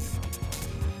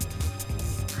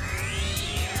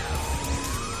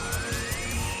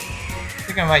 I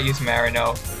think I might use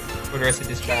Marino for the rest of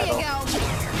this Here you battle. go!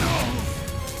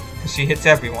 Because she hits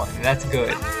everyone, and that's good.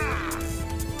 Here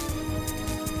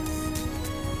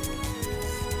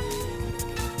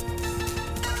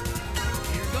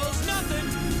goes nothing!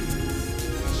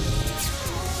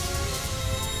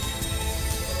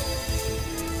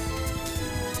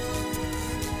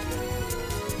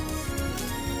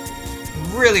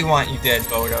 Really want you dead,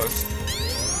 Bodos.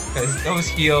 Because those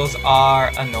heals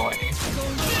are annoying.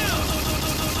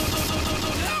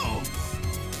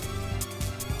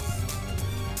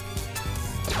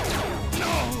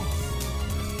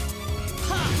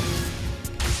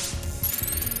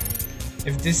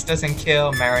 If this doesn't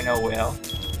kill, Marino will.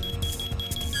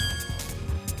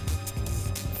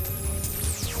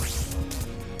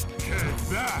 Get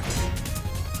back!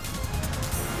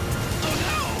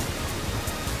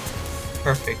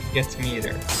 Perfect, he gets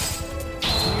meter. Here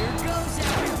goes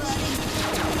everybody!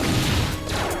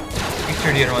 Make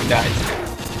sure the other one dies too.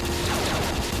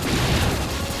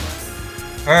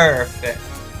 Perfect.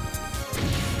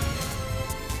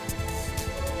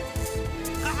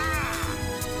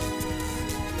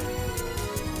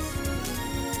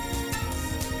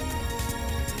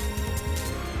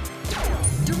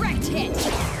 Direct hit!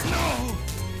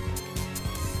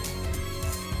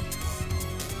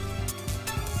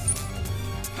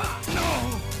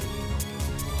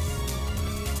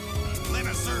 Let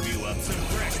us serve you up some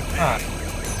fresh Huh.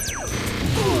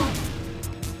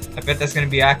 I bet that's gonna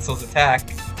be Axel's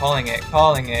attack. Calling it,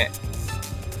 calling it.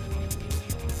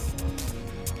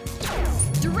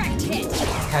 Direct hit!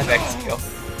 Have X heal.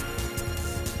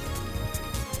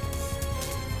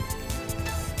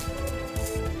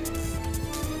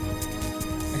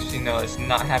 Actually, no, let's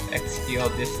not have X heal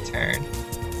this turn.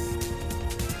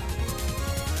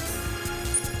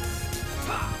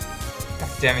 God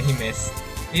damn it, he missed.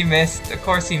 He missed. Of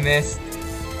course he missed.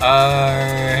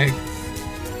 Now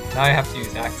I have to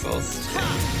use Axel's. Shit.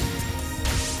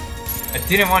 I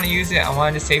didn't want to use it. I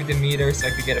wanted to save the meter so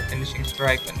I could get a finishing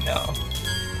strike, but no.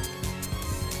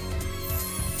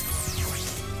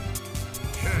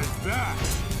 Get back!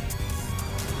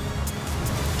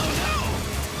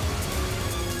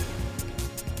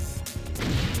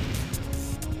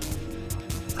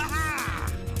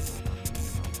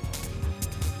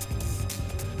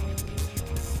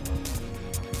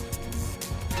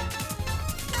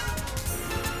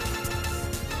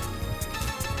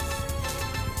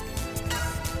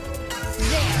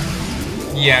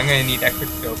 Yeah, I'm gonna need that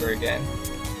Quicksilver again.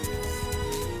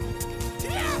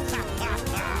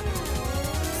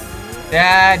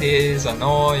 That is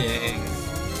annoying.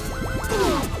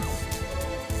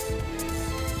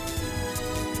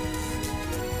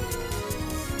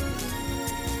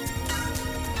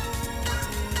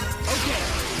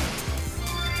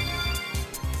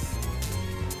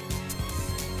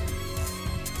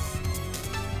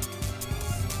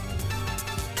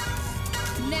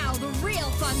 Now the real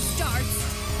fun starts!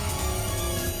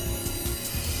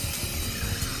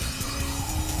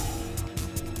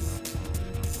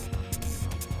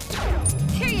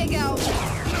 Here you go!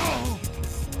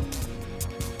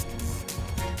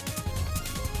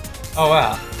 Oh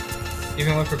wow.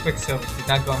 Even with her Quicksilver, she's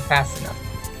not going fast enough.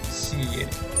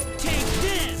 Shit. Take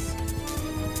this!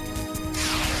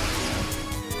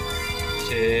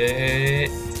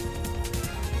 Shit.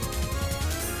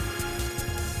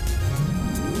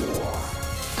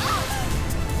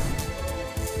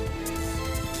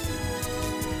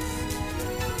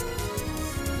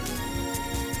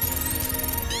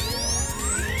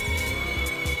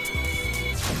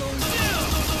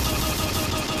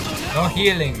 No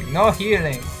healing, no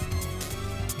healing.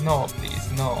 No,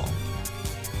 please, no.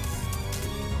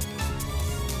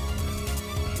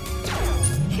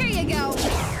 Here you go.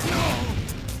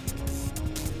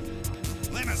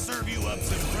 Let me serve you up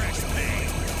some fresh pain.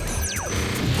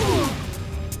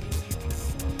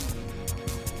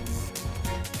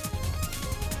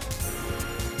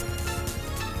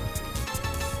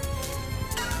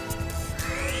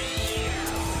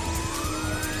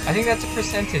 I think that's a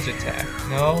percentage attack.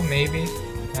 No, maybe?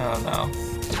 I don't know.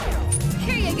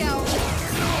 Here you go.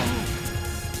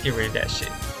 Get rid of that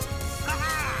shit.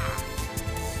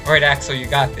 Alright, Axel, you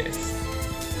got this.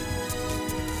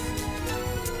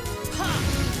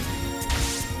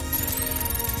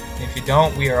 If you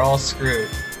don't, we are all screwed.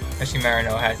 Actually,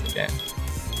 Marino has it then.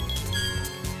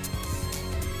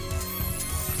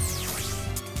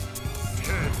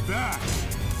 Get back.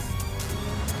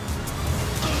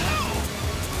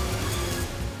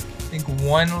 I think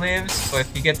one lives, but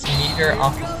if he gets meter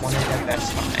off of one of them, that's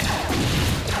fine.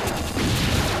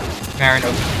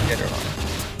 Marino can get her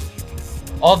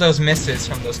on. All those misses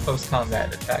from those close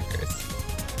combat attackers.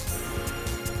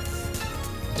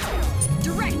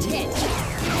 Direct hit.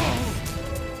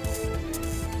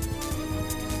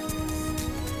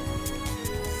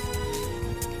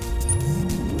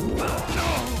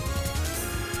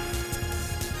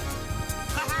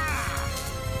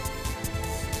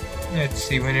 Let's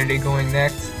see, when are they going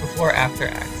next? Before or after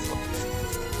Axel?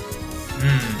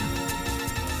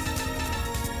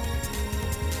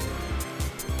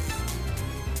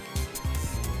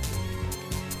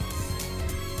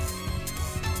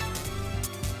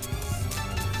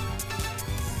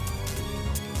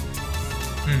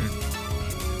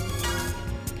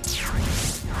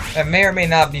 That may or may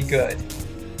not be good.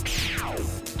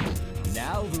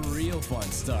 Now the real fun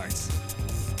starts.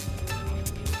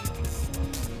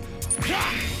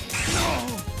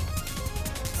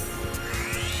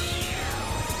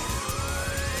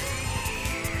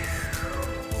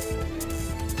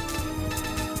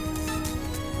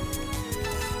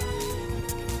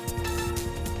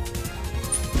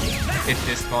 Hit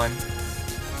this one.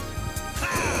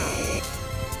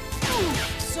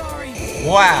 Sorry.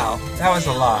 Wow, that was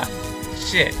a lot.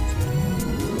 Shit.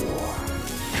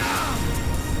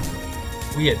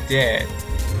 We are dead.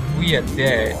 We are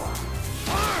dead.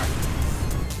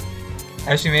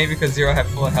 Actually, maybe because Zero had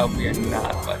full health, we are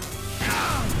not, but...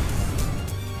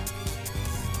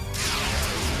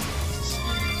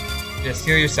 Just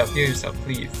heal yourself,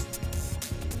 please.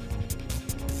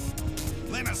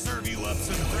 Let me serve you up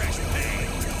some fresh pain.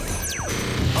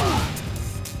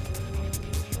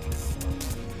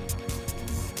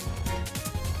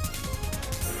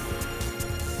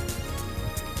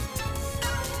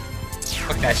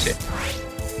 Fuck that shit.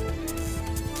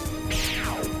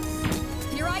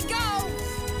 Here I go.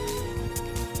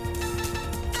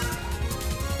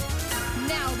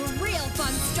 Now the real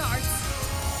fun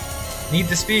starts. Need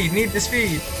the speed, need the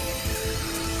speed!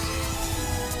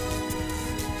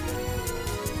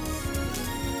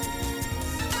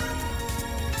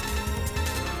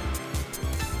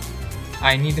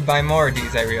 I need to buy more of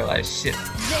these, I realize. Shit.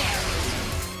 There.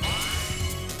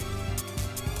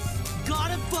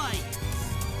 Gotta fight.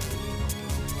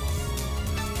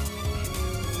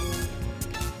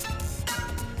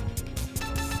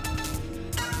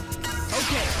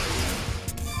 Okay.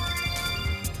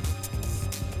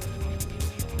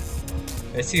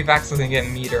 Let's see if Axel can get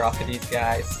meter off of these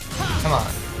guys. Come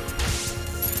on.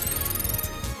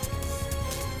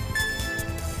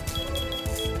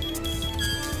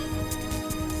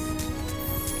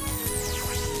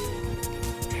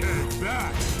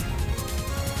 Back.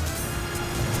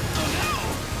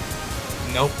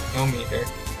 Nope, no meter.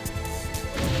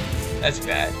 That's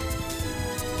bad.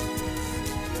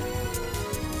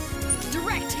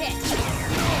 Direct hit.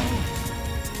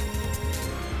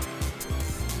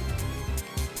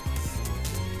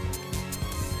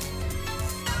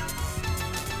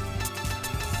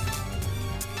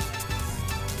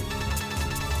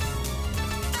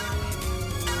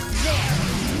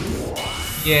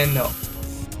 Yeah, no.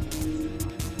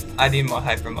 I need more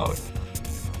hyper mode.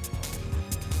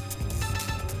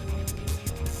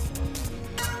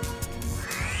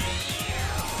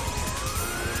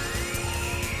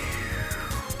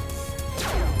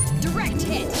 Direct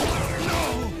hit.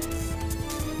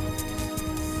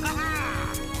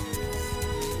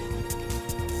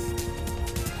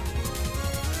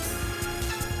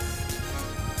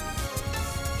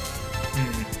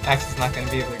 Axel's not gonna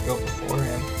be able to go before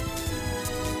him.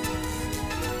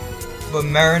 But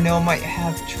Marinel might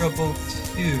have trouble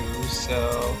too,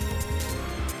 so...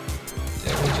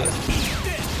 Yeah, we'll just...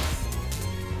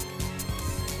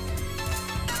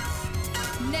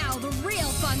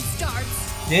 fun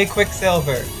starts. Yay,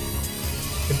 Quicksilver.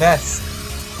 The best.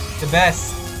 The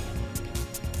best.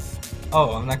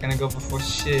 Oh, I'm not gonna go before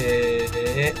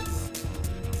shit.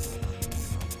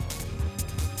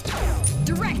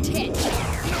 Direct hit.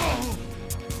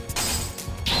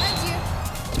 That's you.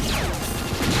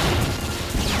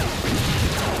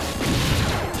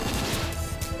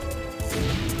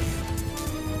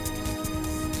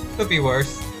 Could be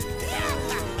worse.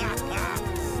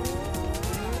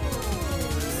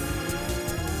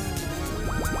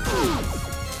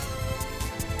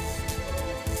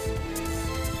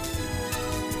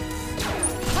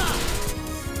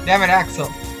 Damn it, Axel.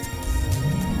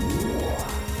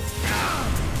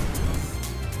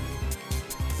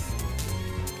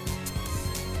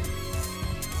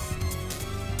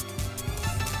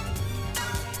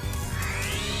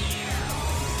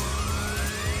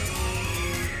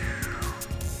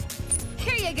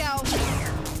 Here you go.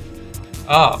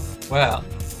 Oh, well.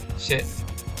 Shit.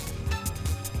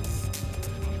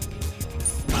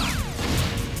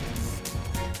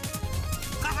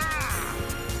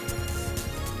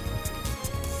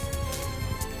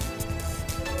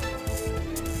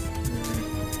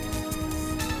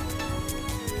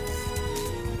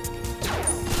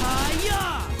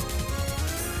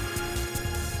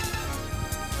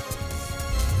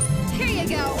 Here you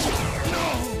go.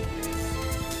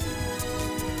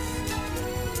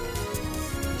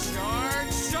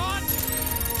 Charge shot.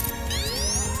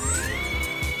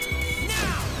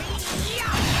 Now.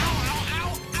 Ow,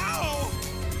 ow, ow!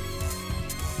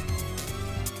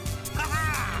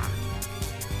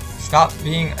 Stop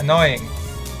being annoying.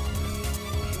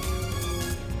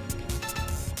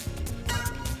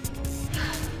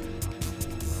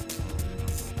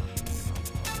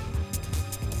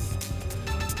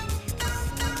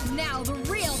 Now the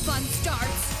real fun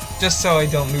starts. Just so I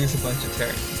don't lose a bunch of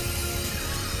turns.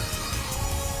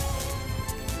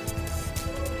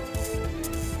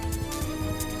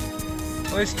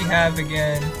 What does he have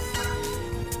again?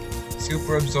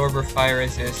 Super Absorber Fire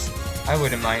Resist. I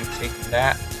wouldn't mind taking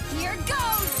that. Here goes.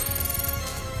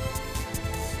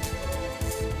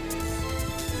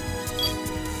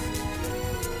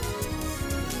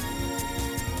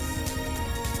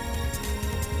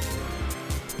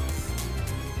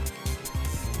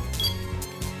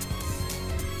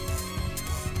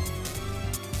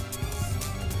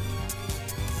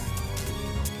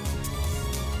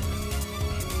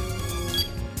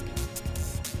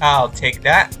 I'll take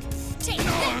that. Take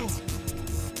that.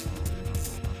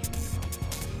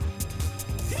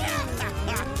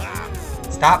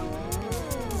 Stop.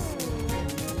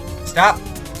 Stop.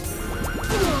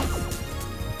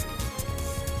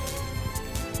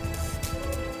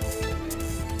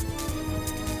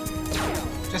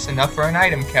 Just enough for an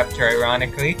item capture,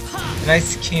 ironically. And I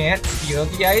can't steal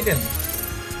the item.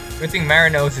 Good thing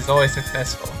Marinos is always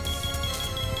successful.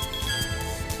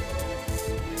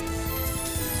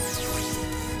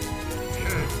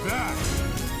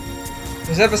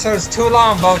 This episode is too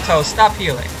long, Boto. Stop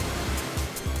healing.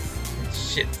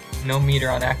 Shit. No meter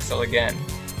on Axel again.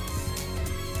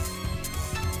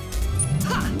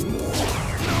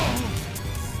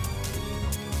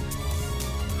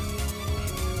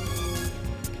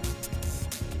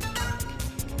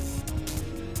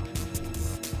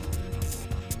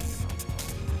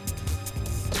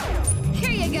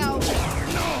 Here you go.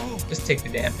 Just take the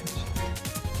damage.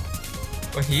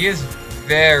 But he is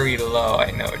very low,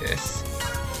 I notice.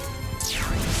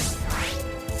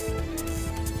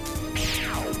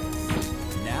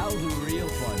 Now the real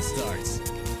fun starts.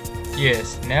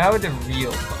 Yes, now the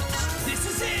real fun. This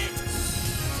is it.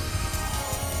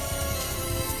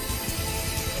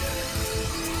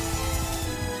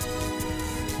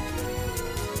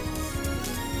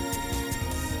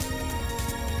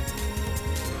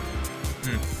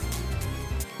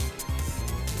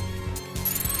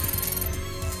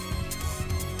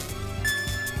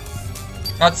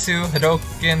 Tatsu,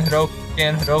 Hadoken,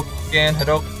 Hadoken, Hadoken,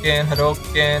 Hadoken,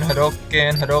 Hadoken,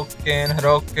 Hadoken, Hadoken,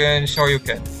 Hadoken,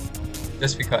 Shoryuken.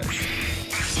 Just because.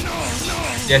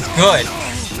 Yes, good!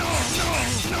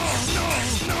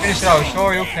 Finish it out with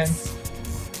Shoryuken.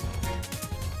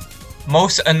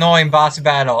 Most annoying boss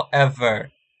battle ever.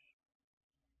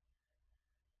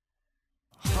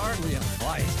 Hardly a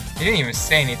fight. He didn't even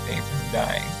say anything for him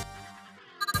dying.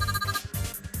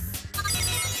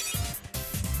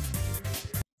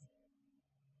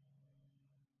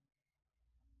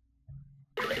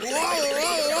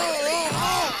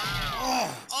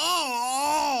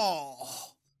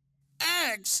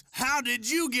 X, how did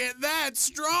you get that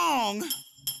strong?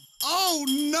 Oh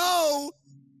no!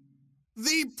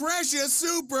 The precious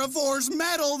Super Force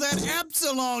medal that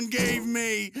Epsilon gave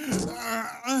me!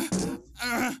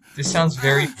 This sounds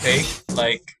very fake,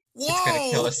 like Whoa! it's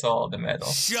gonna kill us all, the medal.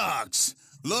 Shucks!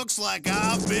 Looks like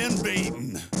I've been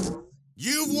beaten.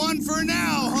 You've won for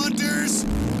now, hunters!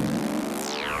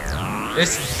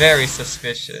 This is very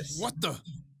suspicious. What the?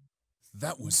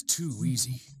 That was too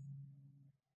easy.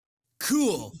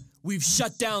 Cool. We've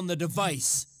shut down the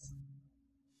device.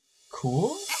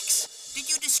 Cool? X, did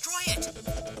you destroy it?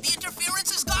 The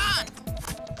interference is gone!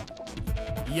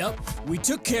 Yep, we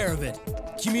took care of it.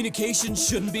 Communication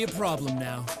shouldn't be a problem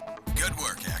now. Good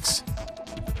work, X.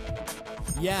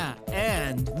 Yeah,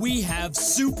 and we have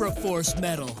Supra Force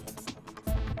Metal.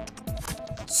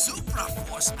 Supra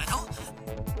Force Metal?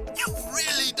 You've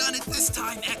really done it this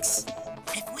time, X.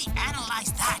 If we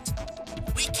analyze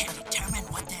that, we can determine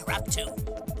what they're up to.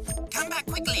 Come back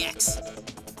quickly, X.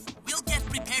 We'll get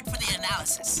prepared for the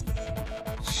analysis.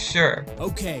 Sure.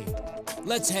 Okay,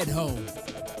 let's head home.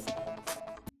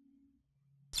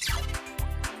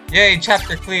 Yay,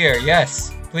 chapter clear.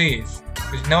 Yes, please.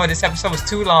 Because you know what, this episode was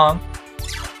too long.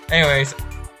 Anyways,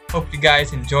 hope you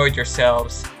guys enjoyed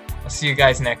yourselves. I'll see you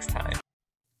guys next time.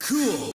 Cool.